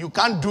that you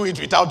can't do it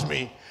without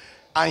me.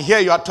 And here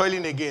you are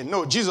toiling again.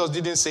 No, Jesus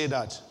didn't say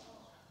that.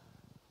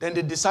 Then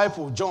the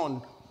disciple,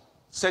 John,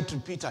 said to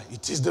Peter,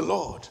 it is the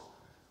Lord.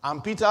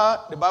 And Peter,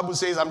 the Bible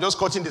says, I'm just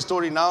cutting the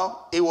story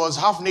now. He was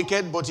half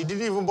naked, but he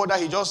didn't even bother.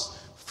 He just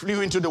flew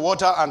into the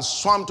water and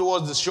swam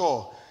towards the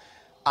shore.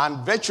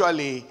 And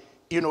virtually,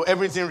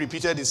 everything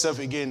repeated itself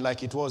again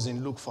like it was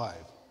in Luke 5.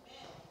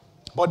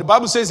 But the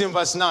Bible says in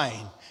verse 9,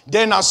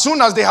 then as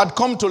soon as they had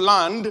come to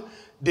land,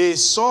 they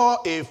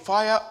saw a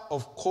fire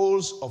of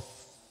coals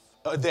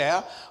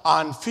there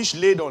and fish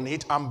laid on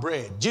it and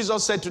bread.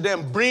 Jesus said to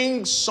them,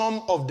 bring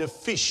some of the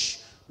fish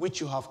which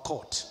you have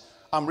caught.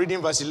 I'm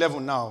reading verse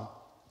 11 now.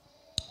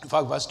 In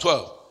fact, verse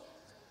 12.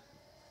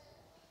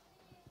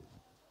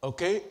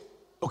 Okay,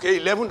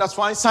 11, that's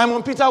fine.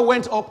 Simon Peter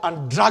went up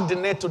and dragged the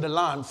net to the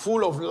land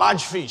full of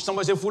large fish.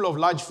 Somebody say full of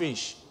large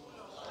fish.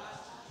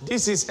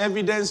 This is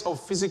evidence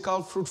of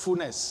physical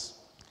fruitfulness.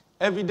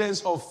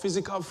 Evidence of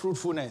physical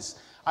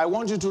fruitfulness. I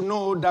want you to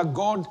know that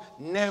God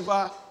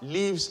never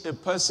leaves a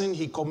person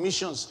he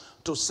commissions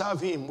to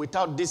serve him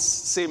without this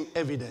same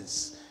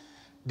evidence.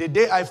 The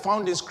day I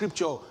found the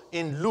scripture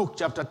in Luke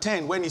chapter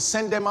 10, when he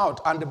sent them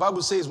out, and the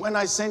Bible says, when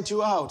I sent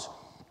you out,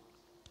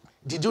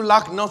 did you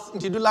lack nothing?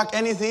 Did you lack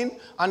anything?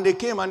 And they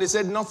came and they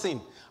said nothing.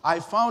 I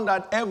found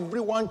that every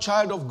one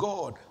child of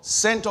God,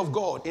 sent of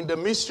God in the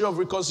mystery of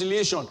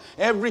reconciliation,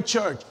 every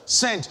church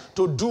sent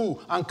to do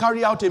and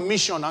carry out a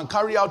mission and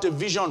carry out a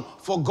vision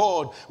for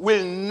God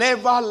will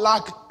never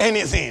lack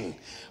anything.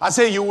 I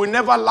say you will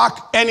never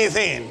lack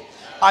anything.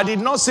 I did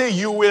not say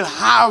you will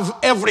have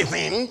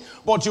everything,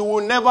 but you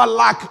will never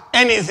lack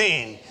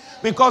anything.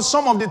 Because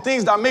some of the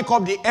things that make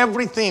up the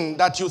everything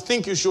that you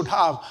think you should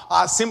have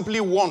are simply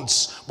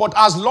wants. But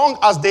as long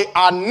as they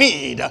are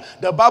need,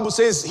 the Bible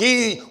says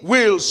he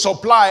will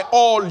supply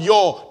all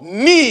your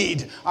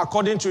need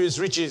according to his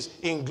riches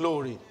in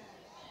glory.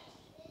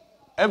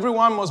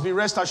 Everyone must be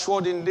rest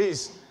assured in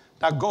this,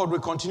 that God will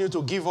continue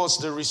to give us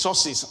the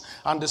resources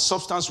and the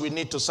substance we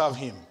need to serve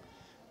him.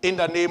 In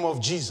the name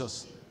of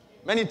Jesus.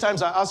 Many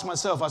times I ask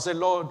myself, I say,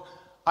 Lord,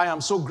 I am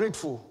so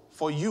grateful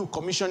for you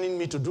commissioning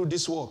me to do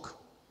this work.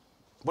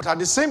 But at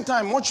the same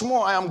time, much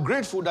more, I am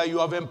grateful that you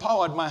have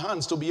empowered my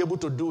hands to be able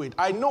to do it.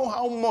 I know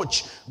how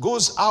much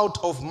goes out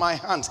of my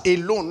hands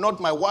alone, not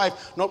my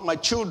wife, not my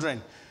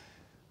children.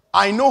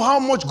 I know how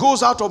much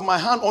goes out of my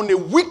hand on a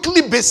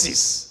weekly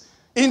basis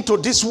into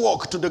this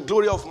work to the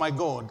glory of my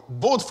God,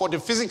 both for the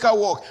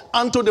physical work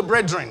and to the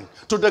brethren,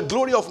 to the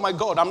glory of my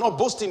God. I'm not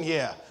boasting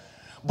here.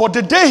 But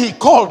the day he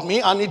called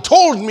me and he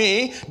told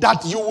me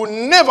that you will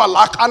never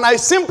lack, and I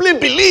simply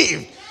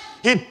believed,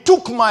 he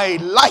took my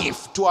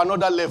life to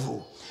another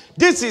level.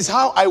 This is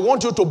how I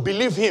want you to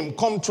believe him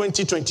come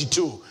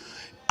 2022.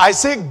 I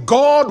say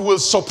God will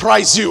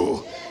surprise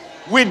you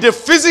with the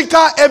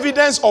physical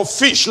evidence of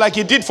fish like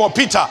he did for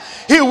Peter.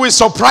 He will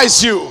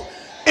surprise you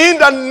in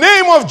the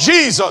name of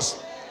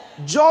Jesus.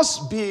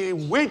 Just be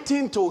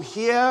waiting to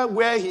hear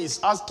where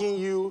he's asking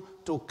you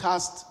to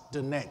cast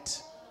the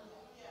net.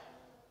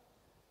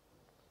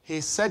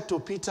 He said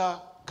to Peter,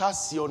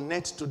 cast your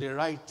net to the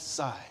right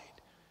side.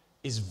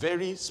 It's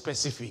very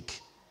specific.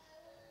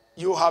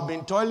 You have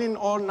been toiling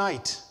all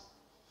night,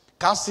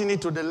 casting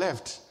it to the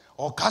left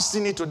or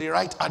casting it to the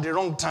right at the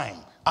wrong time,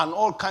 and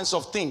all kinds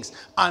of things.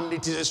 And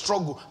it is a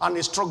struggle and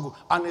a struggle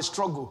and a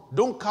struggle.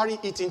 Don't carry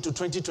it into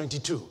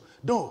 2022.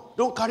 No,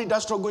 don't carry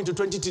that struggle into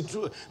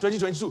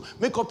 2022.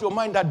 Make up your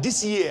mind that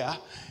this year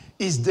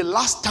is the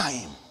last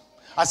time.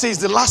 I say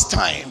it's the last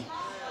time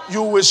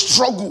you will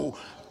struggle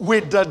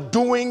with the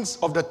doings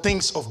of the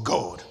things of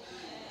God.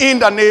 In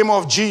the name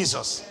of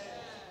Jesus.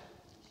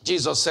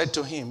 Jesus said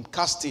to him,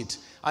 cast it.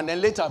 And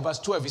then later, verse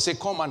 12, he said,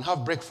 come and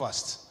have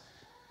breakfast.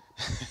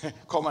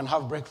 Come and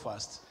have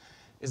breakfast.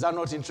 Is that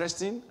not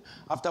interesting?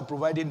 After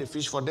providing the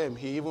fish for them,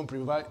 he even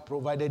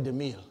provided the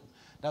meal.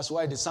 That's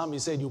why the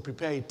psalmist said, you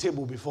prepare a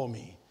table before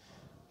me.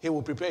 He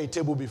will prepare a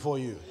table before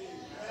you.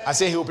 I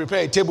say he will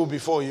prepare a table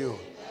before you.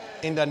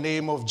 In the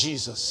name of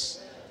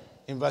Jesus.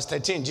 In verse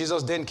 13,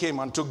 Jesus then came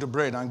and took the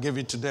bread and gave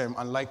it to them,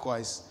 and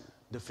likewise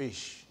the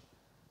fish.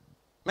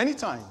 Many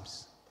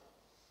times.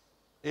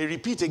 A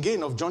repeat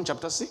again of John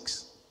chapter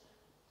 6.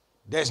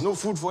 There's no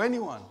food for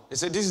anyone. They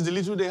said, this is the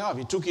little they have.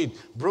 He took it,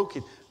 broke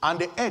it, and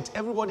they ate.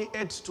 Everybody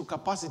ate to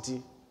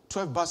capacity.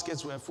 12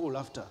 baskets were full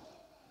after.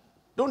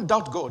 Don't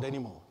doubt God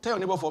anymore. Tell your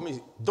neighbor for me,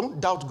 don't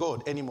doubt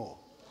God anymore.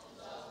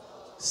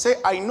 Say,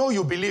 I know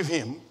you believe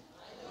him,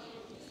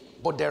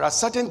 but there are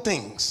certain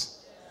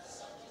things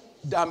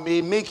that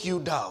may make you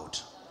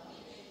doubt.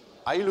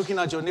 Are you looking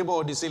at your neighbor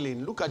or the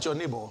ceiling? Look at your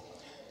neighbor.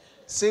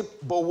 Say,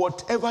 but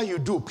whatever you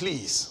do,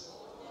 please,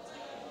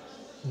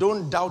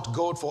 don't doubt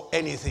God for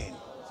anything.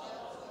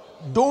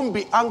 Don't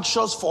be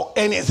anxious for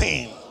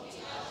anything.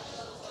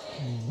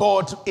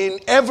 But in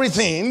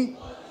everything,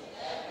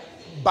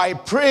 by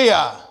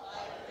prayer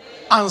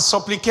and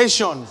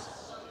supplication,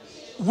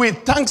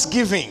 with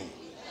thanksgiving,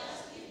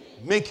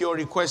 make your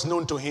request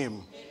known to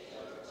him.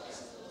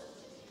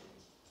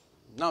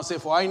 Now say,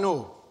 for I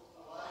know.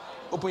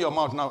 Open your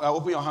mouth now.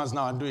 Open your hands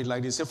now and do it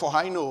like this. Say, for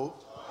I know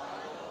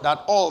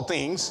that all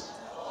things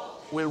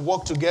will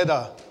work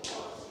together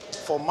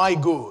for my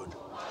good,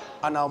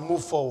 and I'll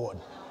move forward.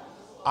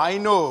 I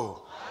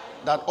know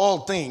that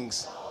all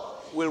things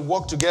will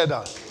work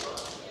together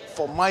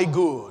for my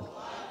good,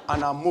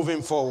 and I'm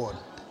moving forward.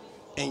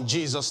 In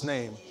Jesus'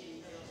 name.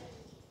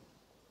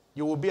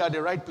 You will be at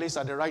the right place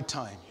at the right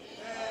time.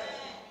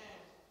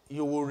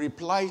 You will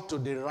reply to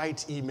the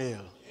right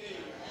email.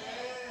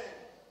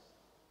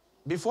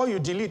 Before you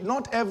delete,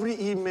 not every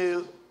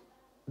email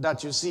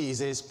that you see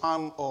is a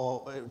spam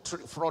or a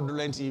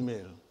fraudulent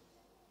email.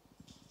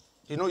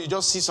 You know, you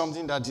just see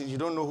something that you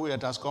don't know who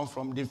it has come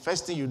from. The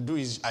first thing you do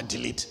is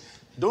delete.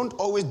 Don't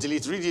always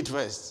delete. Read it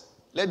first.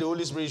 Let the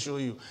Holy Spirit show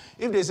you.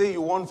 If they say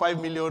you won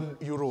 5 million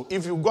euro,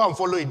 if you go and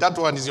follow it, that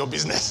one is your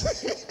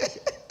business.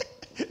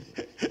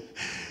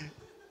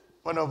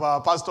 One of our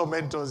pastor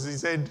mentors, he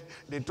said,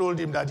 they told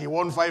him that he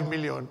won 5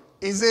 million.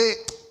 He said,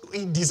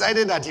 he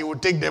decided that he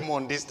would take them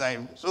on this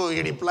time. So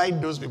he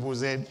replied, those people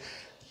said,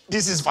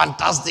 this is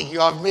fantastic.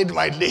 You have made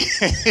my day.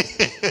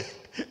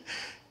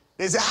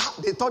 They said,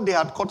 they thought they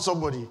had caught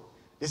somebody.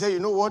 They said, you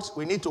know what?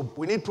 We need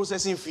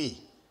processing fee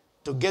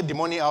to get the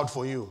money out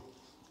for you.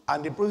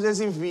 And the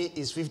processing fee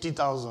is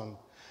 50,000.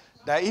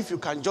 That if you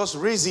can just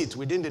raise it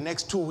within the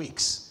next 2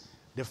 weeks,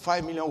 the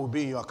 5 million will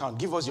be in your account.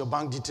 Give us your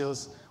bank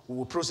details. We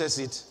will process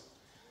it.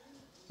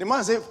 The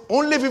man said,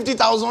 only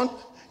 50,000?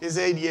 He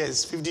said,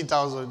 yes,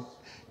 50,000.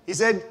 He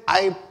said,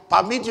 I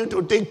permit you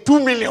to take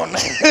 2 million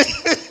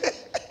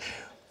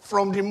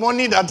from the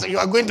money that you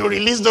are going to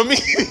release to me.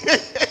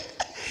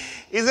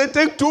 He said,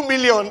 take 2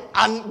 million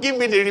and give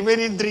me the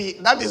remaining 3.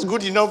 That is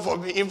good enough for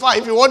me. In fact,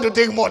 if you want to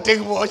take more,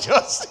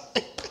 just.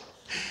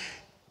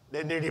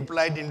 Then they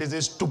replied in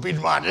this stupid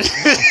man.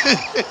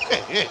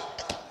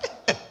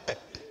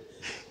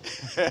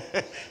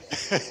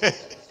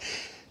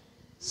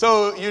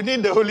 So you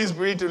need the Holy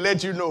Spirit to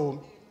let you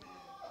know.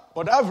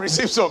 But I've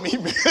received some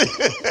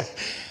emails.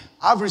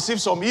 I've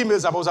received some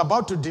emails I was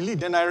about to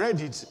delete. Then I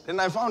read it. Then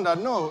I found that,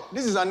 no,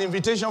 this is an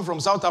invitation from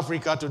South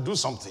Africa to do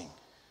something.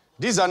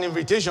 This is an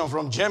invitation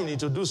from Germany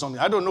to do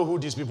something. I don't know who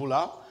these people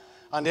are.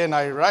 And then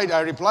I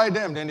reply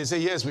them. Then they say,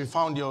 yes, we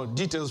found your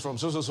details from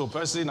so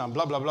person and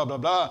blah, blah, blah, blah,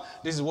 blah.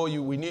 This is what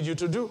we need you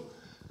to do.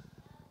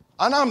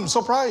 And I'm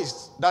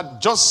surprised that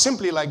just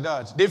simply like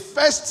that. The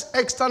first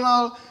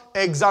external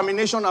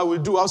examination I will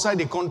do outside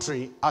the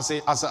country as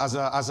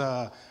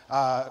a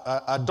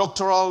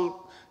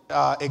doctoral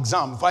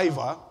exam,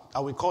 Viva, I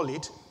will call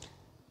it,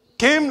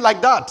 came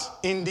like that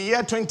in the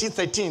year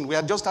 2013. We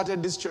had just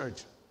started this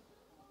church.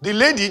 The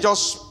lady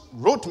just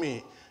wrote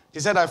me.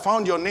 She said, I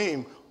found your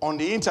name on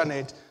the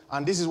internet,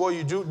 and this is what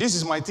you do. This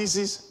is my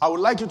thesis. I would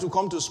like you to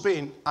come to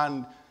Spain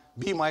and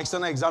be my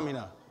external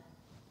examiner.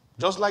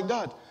 Just like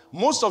that.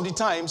 most of the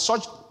time,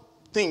 such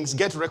things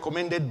get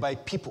recommended by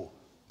people.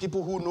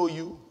 People who know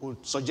you will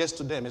suggest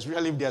to them,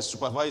 especially if they are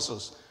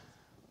supervisors.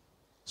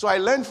 So I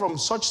learned from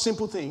such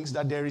simple things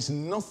that there is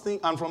nothing,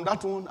 and from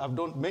that one, I've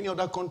done many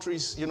other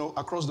countries,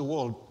 across the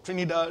world.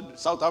 Trinidad,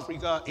 South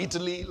Africa,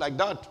 Italy, like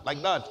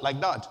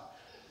that.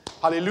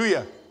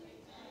 Hallelujah.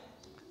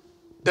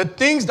 The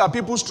things that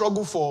people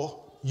struggle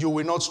for, you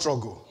will not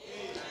struggle.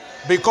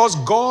 Because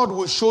God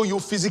will show you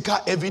physical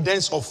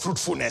evidence of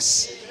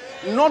fruitfulness.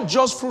 Not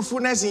just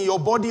fruitfulness in your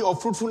body or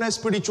fruitfulness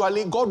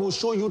spiritually. God will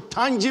show you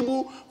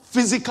tangible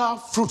physical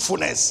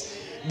fruitfulness.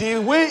 The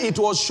way it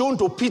was shown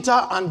to Peter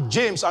and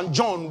James and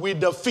John with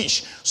the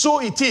fish,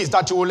 so it is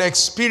that you will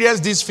experience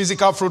this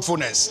physical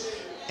fruitfulness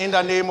in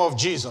the name of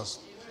Jesus.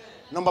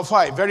 Number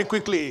 5, very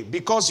quickly,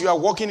 because you are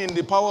walking in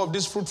the power of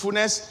this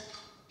fruitfulness,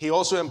 he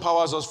also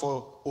empowers us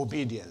for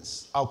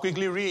obedience. I'll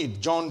quickly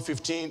read John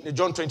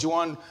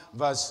 21,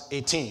 verse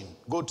 18.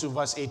 Go to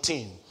verse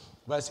 18.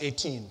 Verse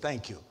 18,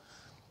 thank you.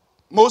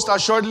 Most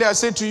assuredly, I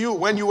say to you,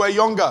 when you were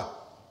younger,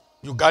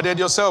 you guarded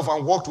yourself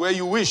and walked where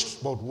you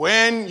wished. But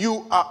when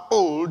you are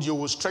old, you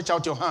will stretch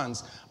out your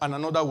hands, and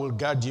another will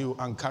guard you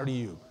and carry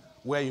you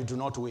where you do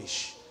not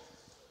wish.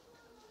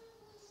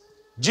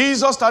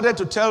 Jesus started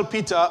to tell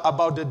Peter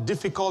about the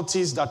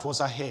difficulties that was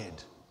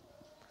ahead.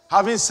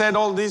 Having said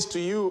all this to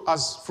you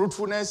as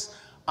fruitfulness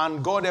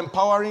and God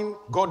empowering,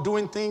 God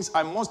doing things,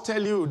 I must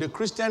tell you, the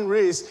Christian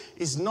race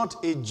is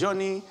not a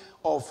journey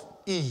of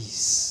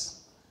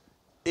ease.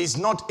 It's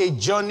not a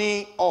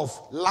journey of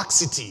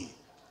laxity.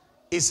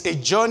 It's a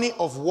journey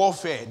of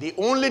warfare. The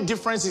only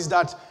difference is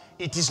that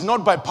it is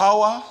not by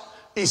power,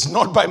 it's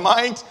not by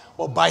might,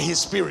 but by His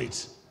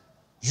Spirit.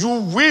 You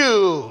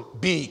will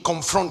be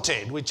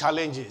confronted with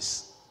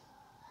challenges.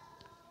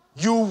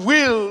 You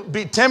will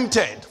be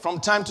tempted from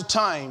time to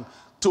time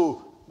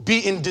to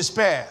be in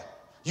despair.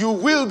 You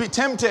will be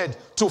tempted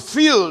to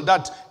feel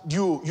that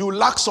you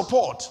lack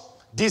support.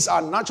 These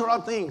are natural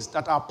things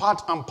that are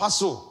part and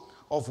parcel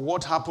of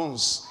what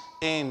happens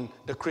in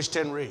the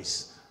Christian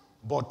race.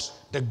 But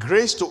the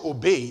grace to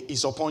obey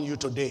is upon you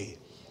today.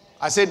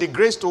 I said the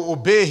grace to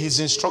obey His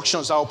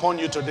instructions are upon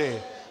you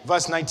today.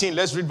 Verse 19,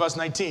 let's read verse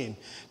 19.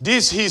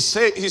 This he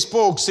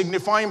spoke,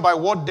 signifying by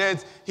what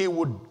death He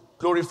would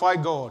glorify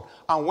God.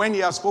 And when He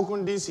had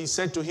spoken this, He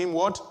said to him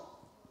what?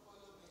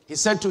 He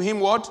said to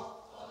him what?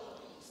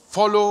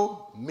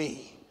 Follow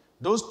me.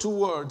 Those two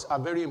words are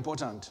very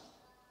important.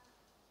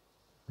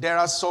 There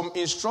are some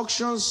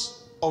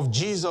instructions of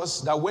Jesus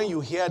that when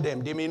you hear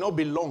them, they may not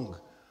be long.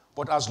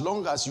 But as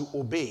long as you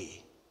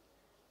obey,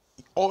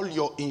 all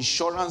your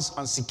insurance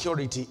and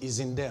security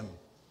is in them.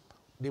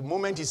 The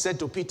moment He said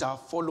to Peter,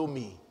 follow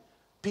me,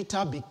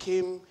 Peter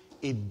became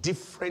a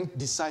different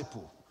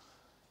disciple.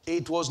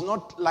 It was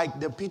not like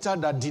the Peter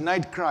that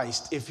denied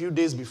Christ a few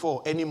days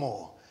before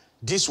anymore.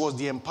 This was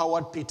the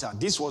empowered Peter.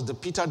 This was the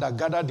Peter that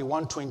gathered the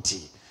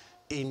 120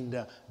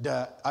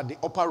 at the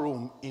upper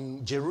room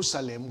in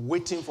Jerusalem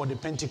waiting for the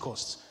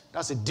Pentecost.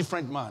 That's a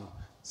different man.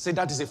 Say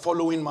that is a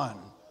following man.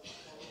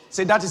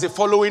 Say that is a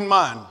following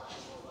man.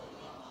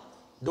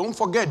 Don't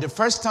forget, the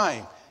first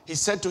time He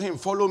said to him,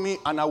 follow me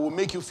and I will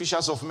make you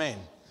fishers of men.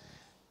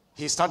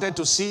 He started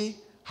to see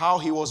how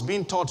he was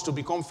being taught to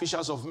become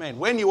fishers of men.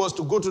 When he was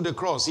to go to the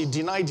cross, he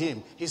denied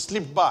Him. He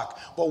slipped back.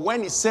 But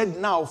when He said,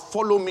 now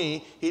follow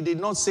me, He did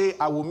not say,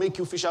 I will make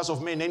you fishers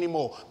of men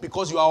anymore.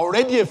 Because you are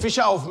already a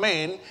fisher of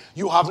men.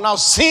 You have now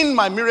seen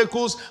my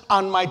miracles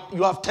and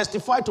you have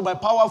testified to my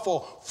power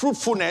for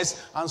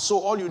fruitfulness. And so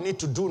all you need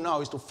to do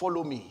now is to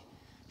follow me.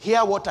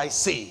 Hear what I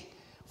say.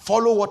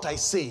 Follow what I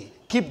say.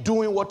 Keep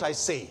doing what I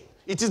say.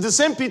 It is the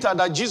same Peter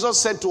that Jesus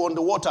said to on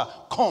the water,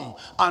 come.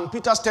 And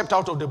Peter stepped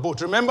out of the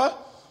boat. Remember?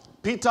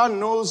 Peter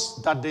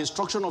knows that the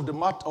instruction of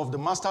the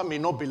master may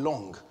not be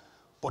long.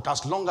 But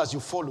as long as you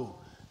follow,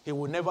 He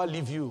will never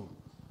leave you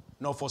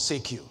nor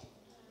forsake you.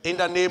 In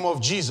the name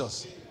of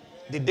Jesus.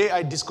 The day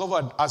I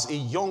discovered as a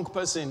young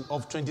person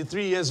of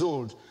 23 years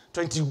old,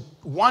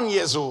 21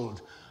 years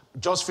old,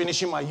 just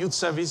finishing my youth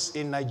service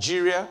in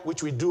Nigeria,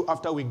 which we do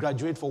after we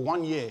graduate for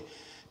 1 year,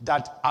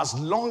 that as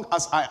long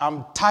as I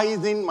am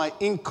tithing my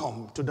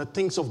income to the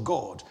things of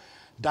God,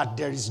 that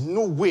there is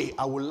no way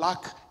I will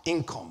lack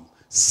income.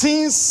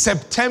 Since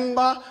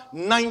September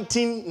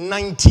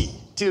 1990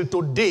 till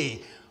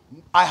today,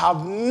 I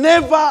have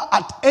never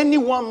at any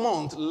 1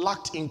 month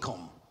lacked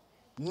income.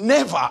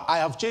 Never. I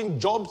have changed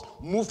jobs,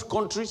 moved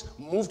countries,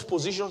 moved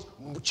positions,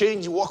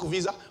 changed work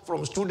visa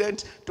from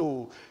student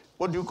to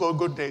what do you call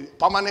good day?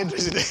 Permanent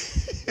resident.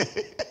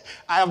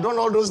 I have done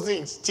all those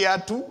things.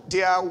 Tier 2,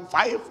 Tier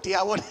 5,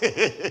 Tier 1,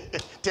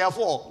 Tier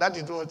 4. That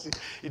is what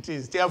it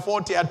is. Tier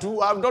 4, Tier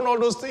 2. I have done all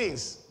those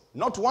things.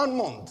 Not 1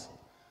 month.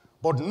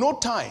 But no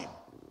time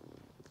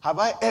have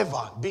I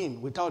ever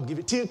been without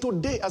giving. Till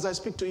today, as I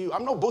speak to you,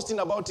 I'm not boasting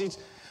about it.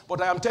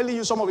 But I am telling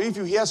you if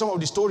you hear some of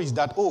the stories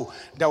that,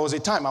 there was a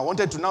time I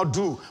wanted to now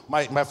do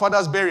my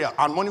father's burial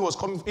and money was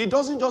coming. It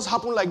doesn't just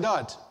happen like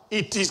that.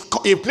 It is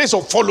a place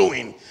of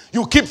following.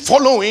 You keep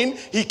following,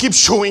 he keeps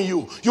showing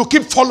you. You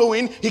keep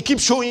following, he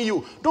keeps showing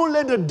you. Don't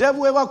let the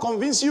devil ever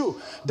convince you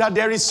that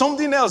there is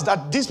something else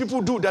that these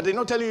people do that they're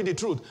not telling you the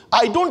truth.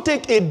 I don't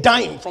take a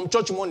dime from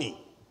church money.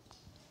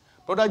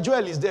 Brother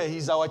Joel is there.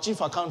 He's our chief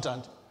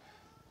accountant.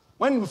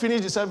 When we finish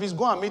the service,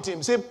 go and meet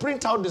him. Say,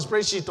 print out the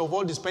spreadsheet of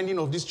all the spending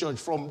of this church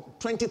from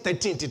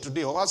 2013 to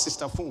today, or our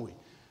Sister Funwe.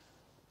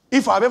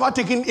 If I've ever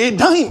taken a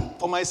dime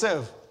for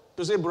myself,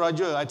 to say, Brother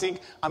Joel, I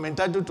think I'm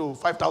entitled to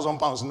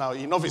 £5,000 now.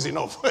 Enough is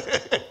enough.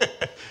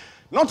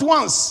 Not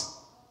once.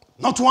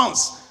 Not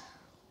once.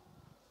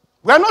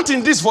 We are not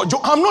in this for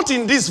I'm not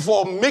in this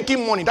for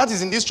making money. That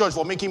is in this church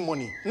for making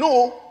money.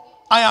 No,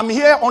 I am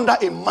here under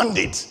a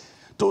mandate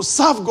to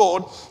serve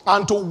God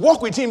and to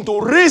work with him to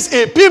raise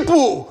a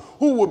people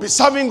who will be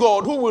serving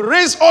God, who will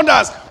raise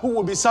others who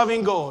will be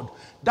serving God.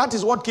 That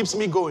is what keeps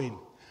me going.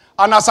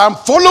 And as I'm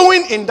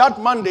following in that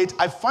mandate,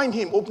 I find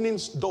him opening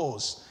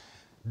doors.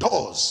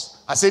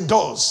 Doors. I say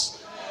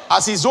doors.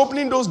 As he's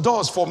opening those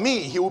doors for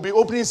me, he will be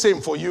opening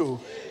same for you.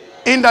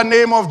 In the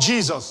name of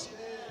Jesus.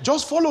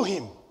 Just follow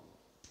him.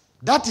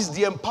 That is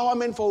the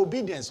empowerment for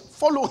obedience.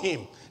 Follow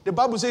him. The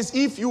Bible says,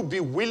 if you be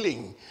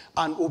willing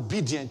and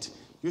obedient,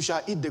 you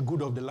shall eat the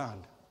good of the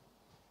land.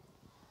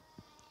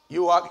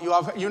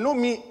 You know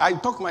me, I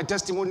talk my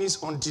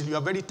testimonies until you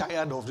are very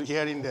tired of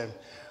hearing them.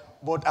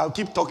 But I'll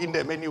keep talking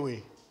them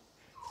anyway.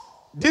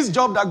 This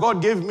job that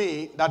God gave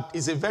me, that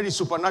is a very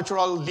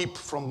supernatural leap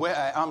from where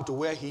I am to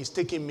where he's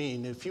taking me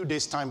in a few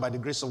days' time by the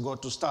grace of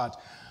God to start.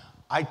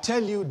 I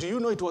tell you, do you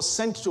know it was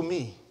sent to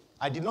me?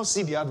 I did not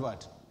see the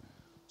advert.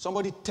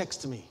 Somebody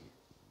texted me.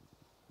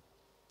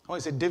 I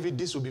said, David,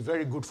 this will be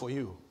very good for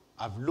you.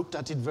 I've looked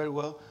at it very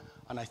well,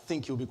 and I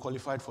think you'll be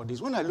qualified for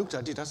this. When I looked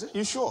at it, I said,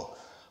 you sure?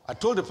 I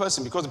told the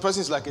person, because the person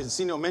is like a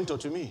senior mentor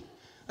to me.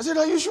 I said,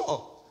 are you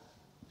sure?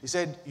 He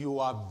said, you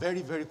are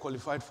very, very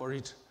qualified for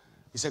it.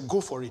 He said,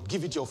 go for it.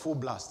 Give it your full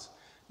blast.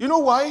 You know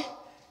why?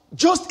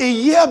 Just a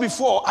year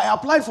before, I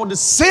applied for the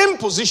same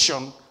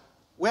position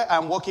where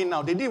I'm working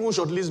now. They didn't even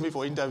shortlist me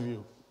for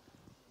interview.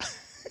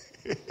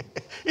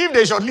 If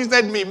they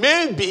shortlisted me,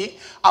 maybe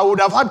I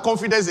would have had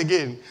confidence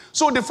again.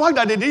 So the fact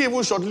that they didn't even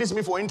shortlist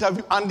me for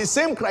interview and the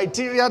same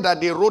criteria that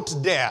they wrote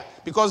there,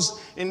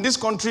 because in this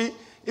country,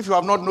 if you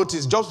have not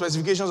noticed, job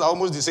specifications are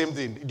almost the same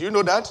thing. Do you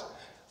know that?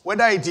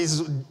 Whether it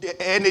is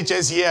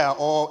NHS here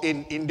or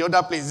in the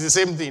other place, it's the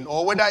same thing.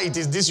 Or whether it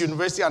is this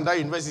university and that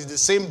university, it's the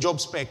same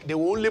job spec. They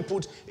will only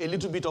put a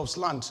little bit of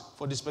slant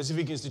for the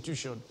specific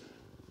institution.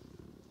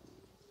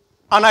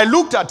 And I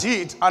looked at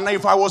it, and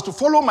if I was to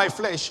follow my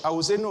flesh, I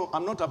would say, no,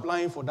 I'm not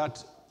applying for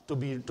that to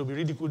be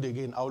ridiculed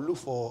again. I'll look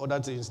for other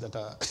things that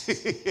are...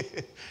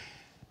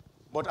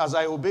 But as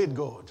I obeyed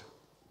God,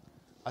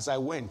 as I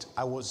went,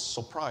 I was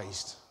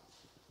surprised.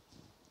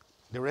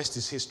 The rest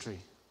is history.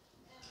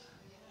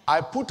 I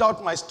put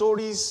out my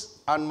stories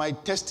and my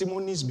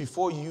testimonies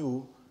before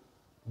you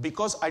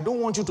because I don't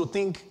want you to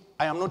think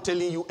I am not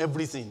telling you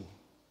everything.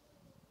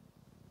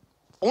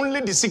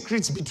 Only the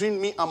secrets between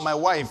me and my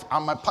wife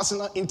and my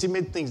personal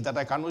intimate things that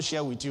I cannot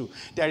share with you.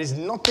 There is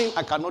nothing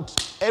I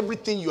cannot,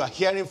 everything you are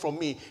hearing from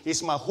me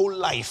is my whole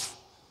life.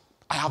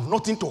 I have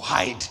nothing to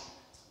hide.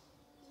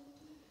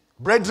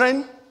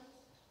 Brethren,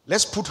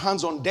 let's put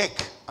hands on deck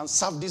and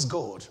serve this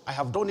God. I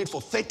have done it for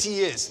 30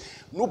 years.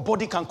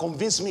 Nobody can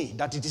convince me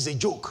that it is a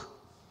joke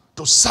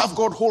to serve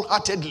God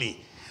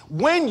wholeheartedly.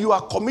 When you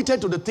are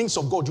committed to the things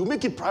of God, you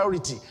make it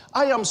priority.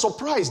 I am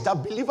surprised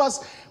that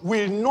believers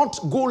will not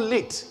go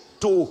late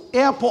to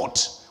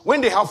airport when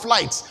they have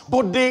flights,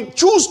 but they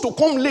choose to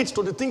come late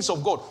to the things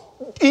of God.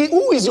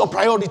 Who is your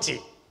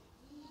priority?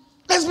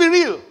 Let's be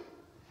real.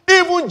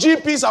 Even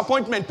GP's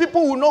appointment,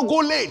 people will not go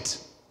late.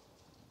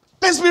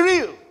 Let's be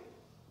real.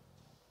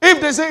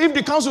 If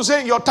the council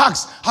say your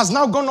tax has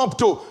now gone up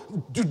to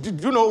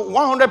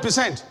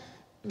 100%,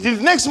 the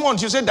next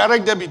month you say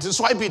direct debit,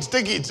 swipe it,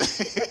 take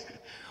it.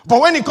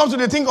 But when it comes to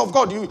the thing of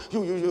God, you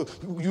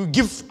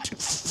give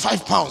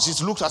 £5.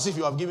 It looks as if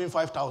you have given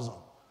 5,000.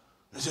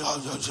 They say,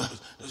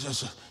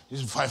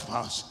 this is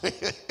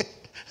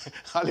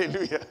 £5.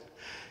 Hallelujah.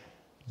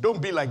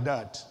 Don't be like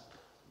that.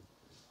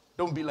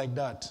 Don't be like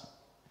that.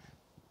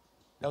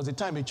 There was a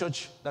time a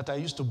church that I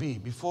used to be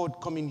before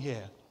coming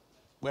here.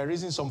 We're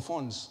raising some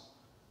funds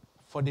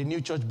for the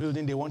new church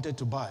building they wanted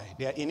to buy.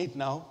 They are in it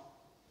now.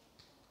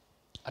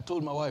 I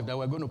told my wife that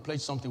we're going to pledge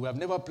something. We have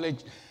never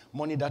pledged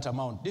money that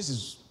amount. This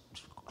is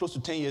close to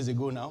 10 years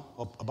ago now,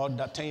 or about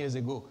that 10 years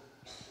ago.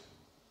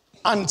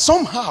 And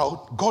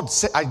somehow, God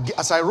said,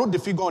 as I wrote the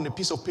figure on a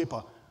piece of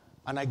paper,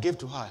 and I gave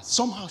to her,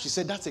 somehow she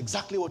said, that's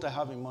exactly what I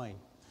have in mind.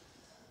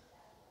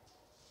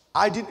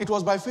 It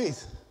was by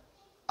faith.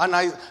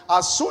 And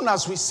as soon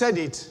as we said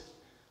it,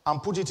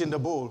 and put it in the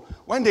bowl.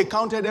 When they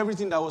counted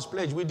everything that was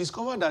pledged, we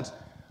discovered that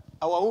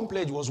our own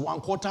pledge was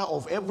 1/4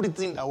 of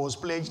everything that was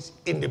pledged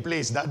in the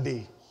place that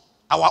day.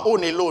 Our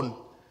own alone.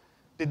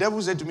 The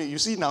devil said to me, you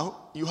see now,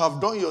 you have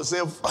done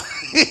yourself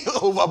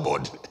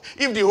overboard.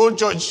 If the whole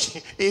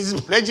church is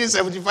pledging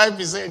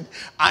 75%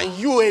 and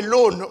you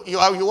alone, you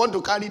want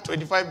to carry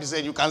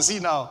 25%, you can see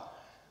now.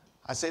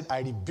 I said, I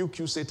rebuke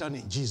you, Satan,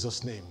 in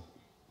Jesus' name.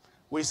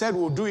 We said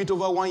we'll do it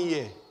over 1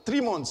 year.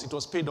 3 months, it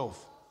was paid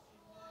off.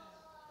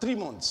 3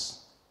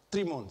 months.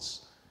 3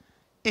 months.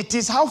 It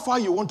is how far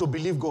you want to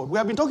believe God. We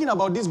have been talking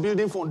about this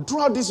building fund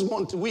throughout this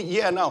month,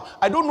 year now.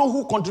 I don't know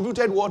who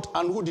contributed what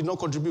and who did not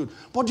contribute.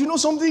 But you know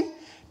something?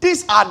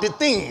 These are the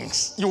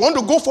things you want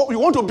to go for. You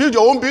want to build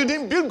your own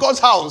building, build God's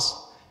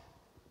house.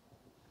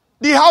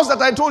 The house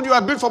that I told you I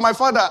built for my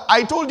father,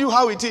 I told you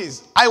how it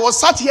is. I was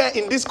sat here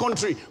in this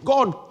country.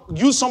 God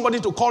used somebody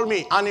to call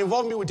me and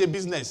involve me with a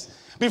business.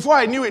 Before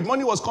I knew it,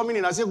 money was coming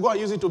in. I said, go and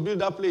use it to build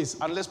that place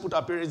and let's put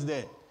our parents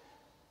there.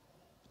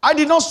 I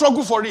did not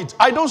struggle for it.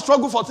 I don't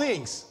struggle for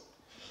things.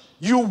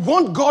 You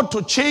want God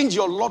to change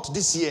your lot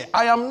this year.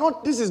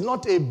 This is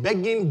not a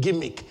begging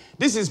gimmick.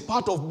 This is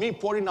part of me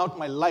pouring out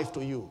my life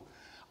to you.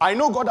 I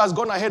know God has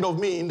gone ahead of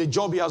me in the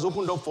job he has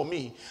opened up for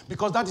me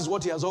because that is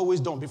what he has always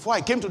done. Before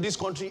I came to this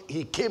country,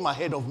 he came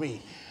ahead of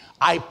me.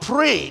 I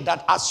pray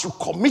that as you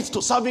commit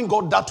to serving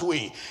God that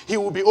way, he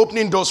will be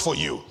opening doors for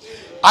you.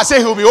 I say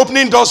he will be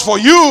opening doors for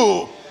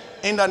you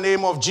in the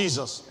name of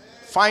Jesus.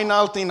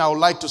 Final thing I would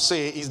like to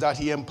say is that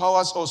he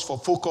empowers us for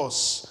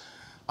focus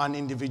and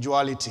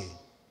individuality.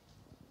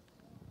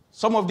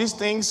 Some of these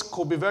things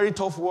could be very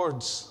tough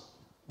words,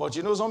 but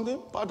you know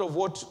something? Part of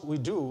what we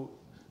do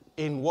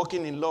in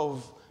walking in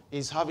love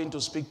is having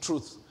to speak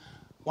truth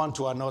one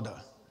to another.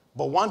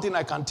 But one thing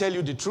I can tell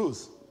you the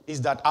truth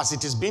is that as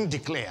it is being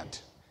declared,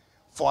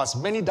 for as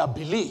many that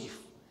believe,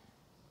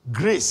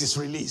 grace is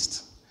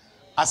released.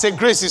 I say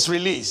grace is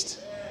released.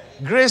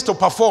 Grace to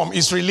perform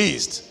is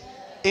released.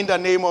 In the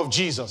name of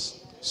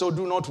Jesus. So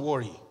do not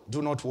worry.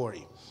 Do not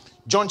worry.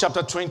 John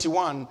chapter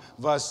 21,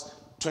 verse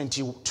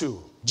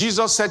 22.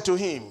 Jesus said to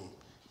him,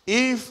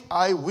 if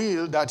I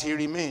will that he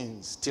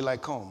remains till I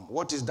come,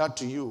 what is that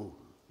to you?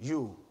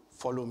 You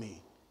follow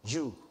me.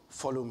 You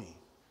follow me.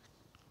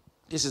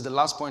 This is the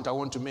last point I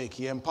want to make.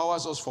 He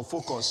empowers us for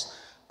focus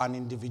and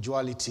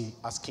individuality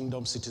as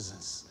kingdom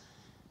citizens.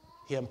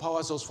 He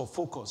empowers us for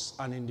focus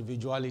and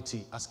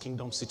individuality as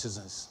kingdom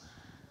citizens.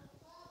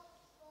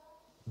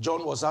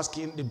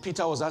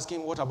 Peter was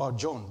asking, what about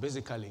John,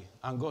 basically?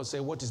 And God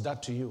said, what is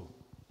that to you?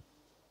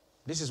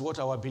 This is what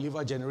our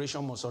believer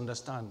generation must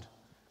understand.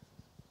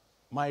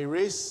 My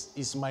race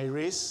is my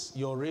race.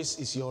 Your race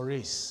is your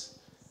race.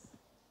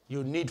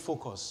 You need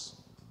focus.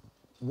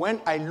 When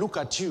I look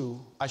at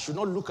you, I should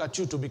not look at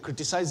you to be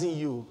criticizing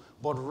you,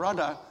 but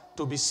rather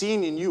to be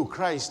seeing in you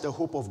Christ, the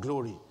hope of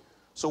glory.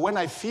 So when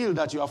I feel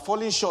that you are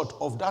falling short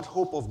of that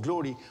hope of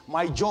glory,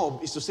 my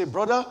job is to say,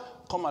 brother,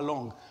 come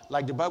along.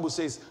 Like the Bible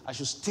says, I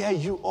should stir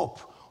you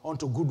up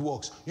onto good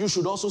works. You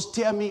should also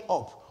stir me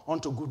up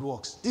onto good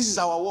works. This is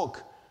our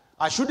work.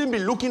 I shouldn't be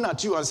looking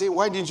at you and saying,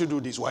 why didn't you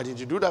do this? Why did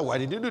you do that? Why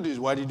did you do this?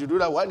 Why did you do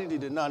that? Why did you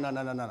do that?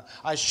 No.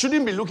 I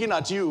shouldn't be looking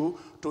at you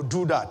to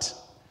do that.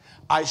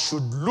 I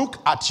should look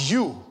at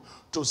you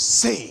to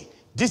say,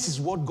 this is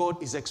what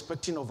God is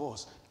expecting of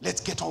us.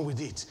 Let's get on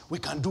with it. We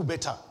can do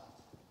better.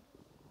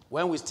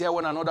 When we stir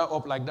one another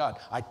up like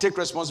that, I take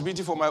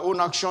responsibility for my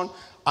own action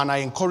and I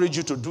encourage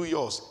you to do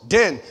yours.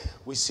 Then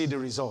we see the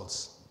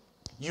results.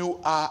 You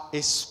are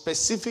a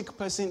specific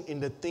person in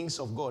the things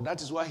of God.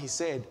 That is why he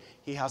said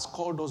he has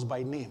called us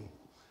by name.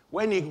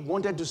 When he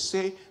wanted to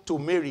say to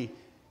Mary,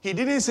 he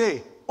didn't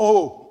say,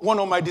 oh, one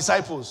of my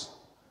disciples,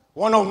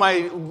 one of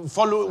my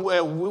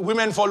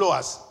women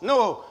followers.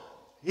 No,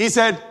 he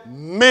said,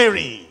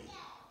 Mary,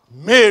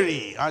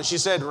 Mary. And she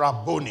said,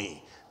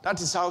 Rabboni. That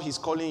is how he's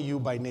calling you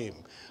by name.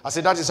 I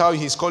said, that is how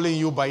he's calling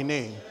you by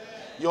name.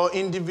 Your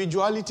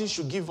individuality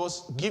should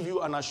give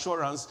you an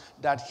assurance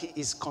that he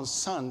is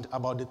concerned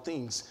about the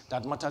things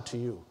that matter to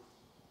you.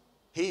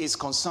 He is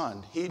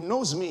concerned. He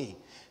knows me.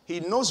 He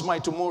knows my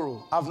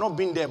tomorrow. I've not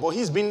been there, but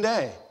he's been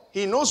there.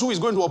 He knows who is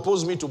going to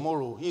oppose me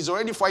tomorrow. He's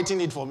already fighting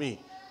it for me.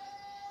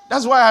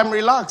 That's why I'm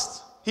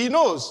relaxed. He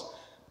knows.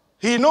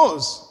 He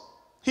knows.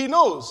 He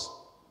knows.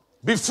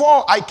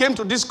 Before I came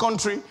to this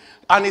country,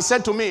 and he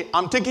said to me,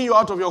 I'm taking you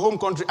out of your home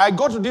country. I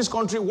got to this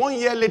country 1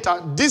 year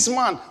later. This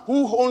man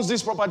who owns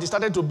this property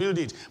started to build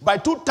it. By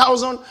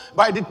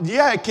the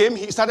year I came,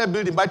 he started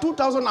building. By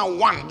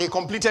 2001, they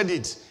completed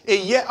it. A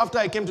year after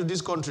I came to this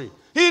country.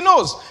 He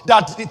knows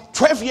that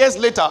 12 years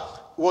later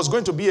was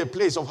going to be a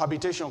place of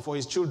habitation for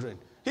his children.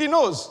 He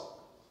knows.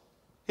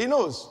 He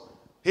knows.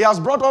 He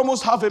has brought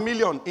almost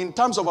 $500,000 in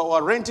terms of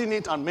our renting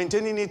it and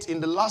maintaining it in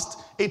the last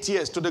 8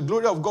 years to the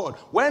glory of God.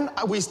 When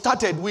we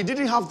started, we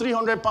didn't have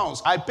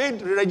 £300. I paid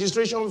the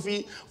registration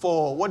fee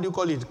for,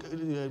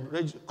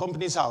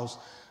 company's house.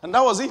 And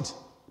that was it.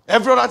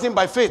 Every other thing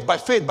by faith, by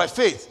faith, by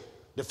faith.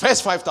 The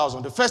first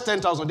 5,000, the first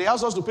 10,000, they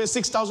asked us to pay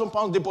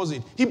 £6,000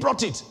 deposit. He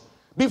brought it.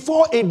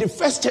 Before the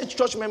first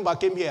church member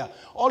came here,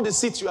 all the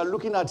seats you are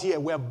looking at here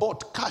were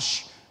bought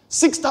cash.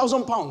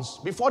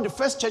 £6,000 before the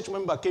first church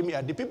member came here.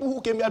 The people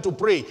who came here to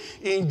pray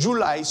in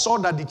July saw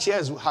that the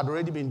chairs had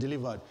already been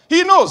delivered.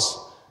 He knows.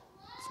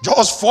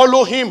 Just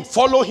follow him,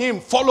 follow him,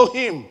 follow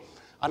him.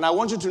 And I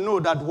want you to know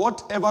that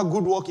whatever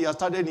good work he has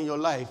started in your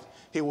life,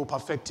 he will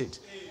perfect it.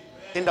 Amen.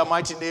 In the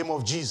mighty name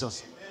of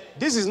Jesus. Amen.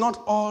 This is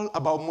not all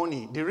about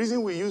money. The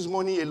reason we use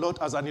money a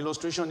lot as an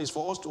illustration is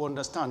for us to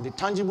understand the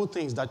tangible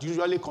things that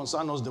usually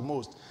concern us the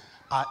most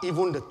are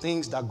even the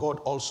things that God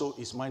also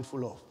is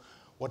mindful of.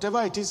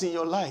 Whatever it is in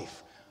your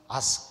life,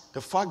 as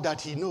the fact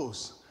that he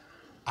knows,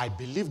 I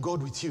believe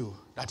God with you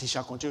that he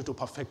shall continue to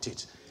perfect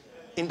it.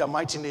 In the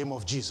mighty name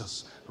of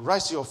Jesus.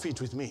 Rise to your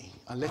feet with me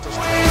and let us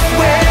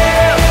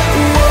pray.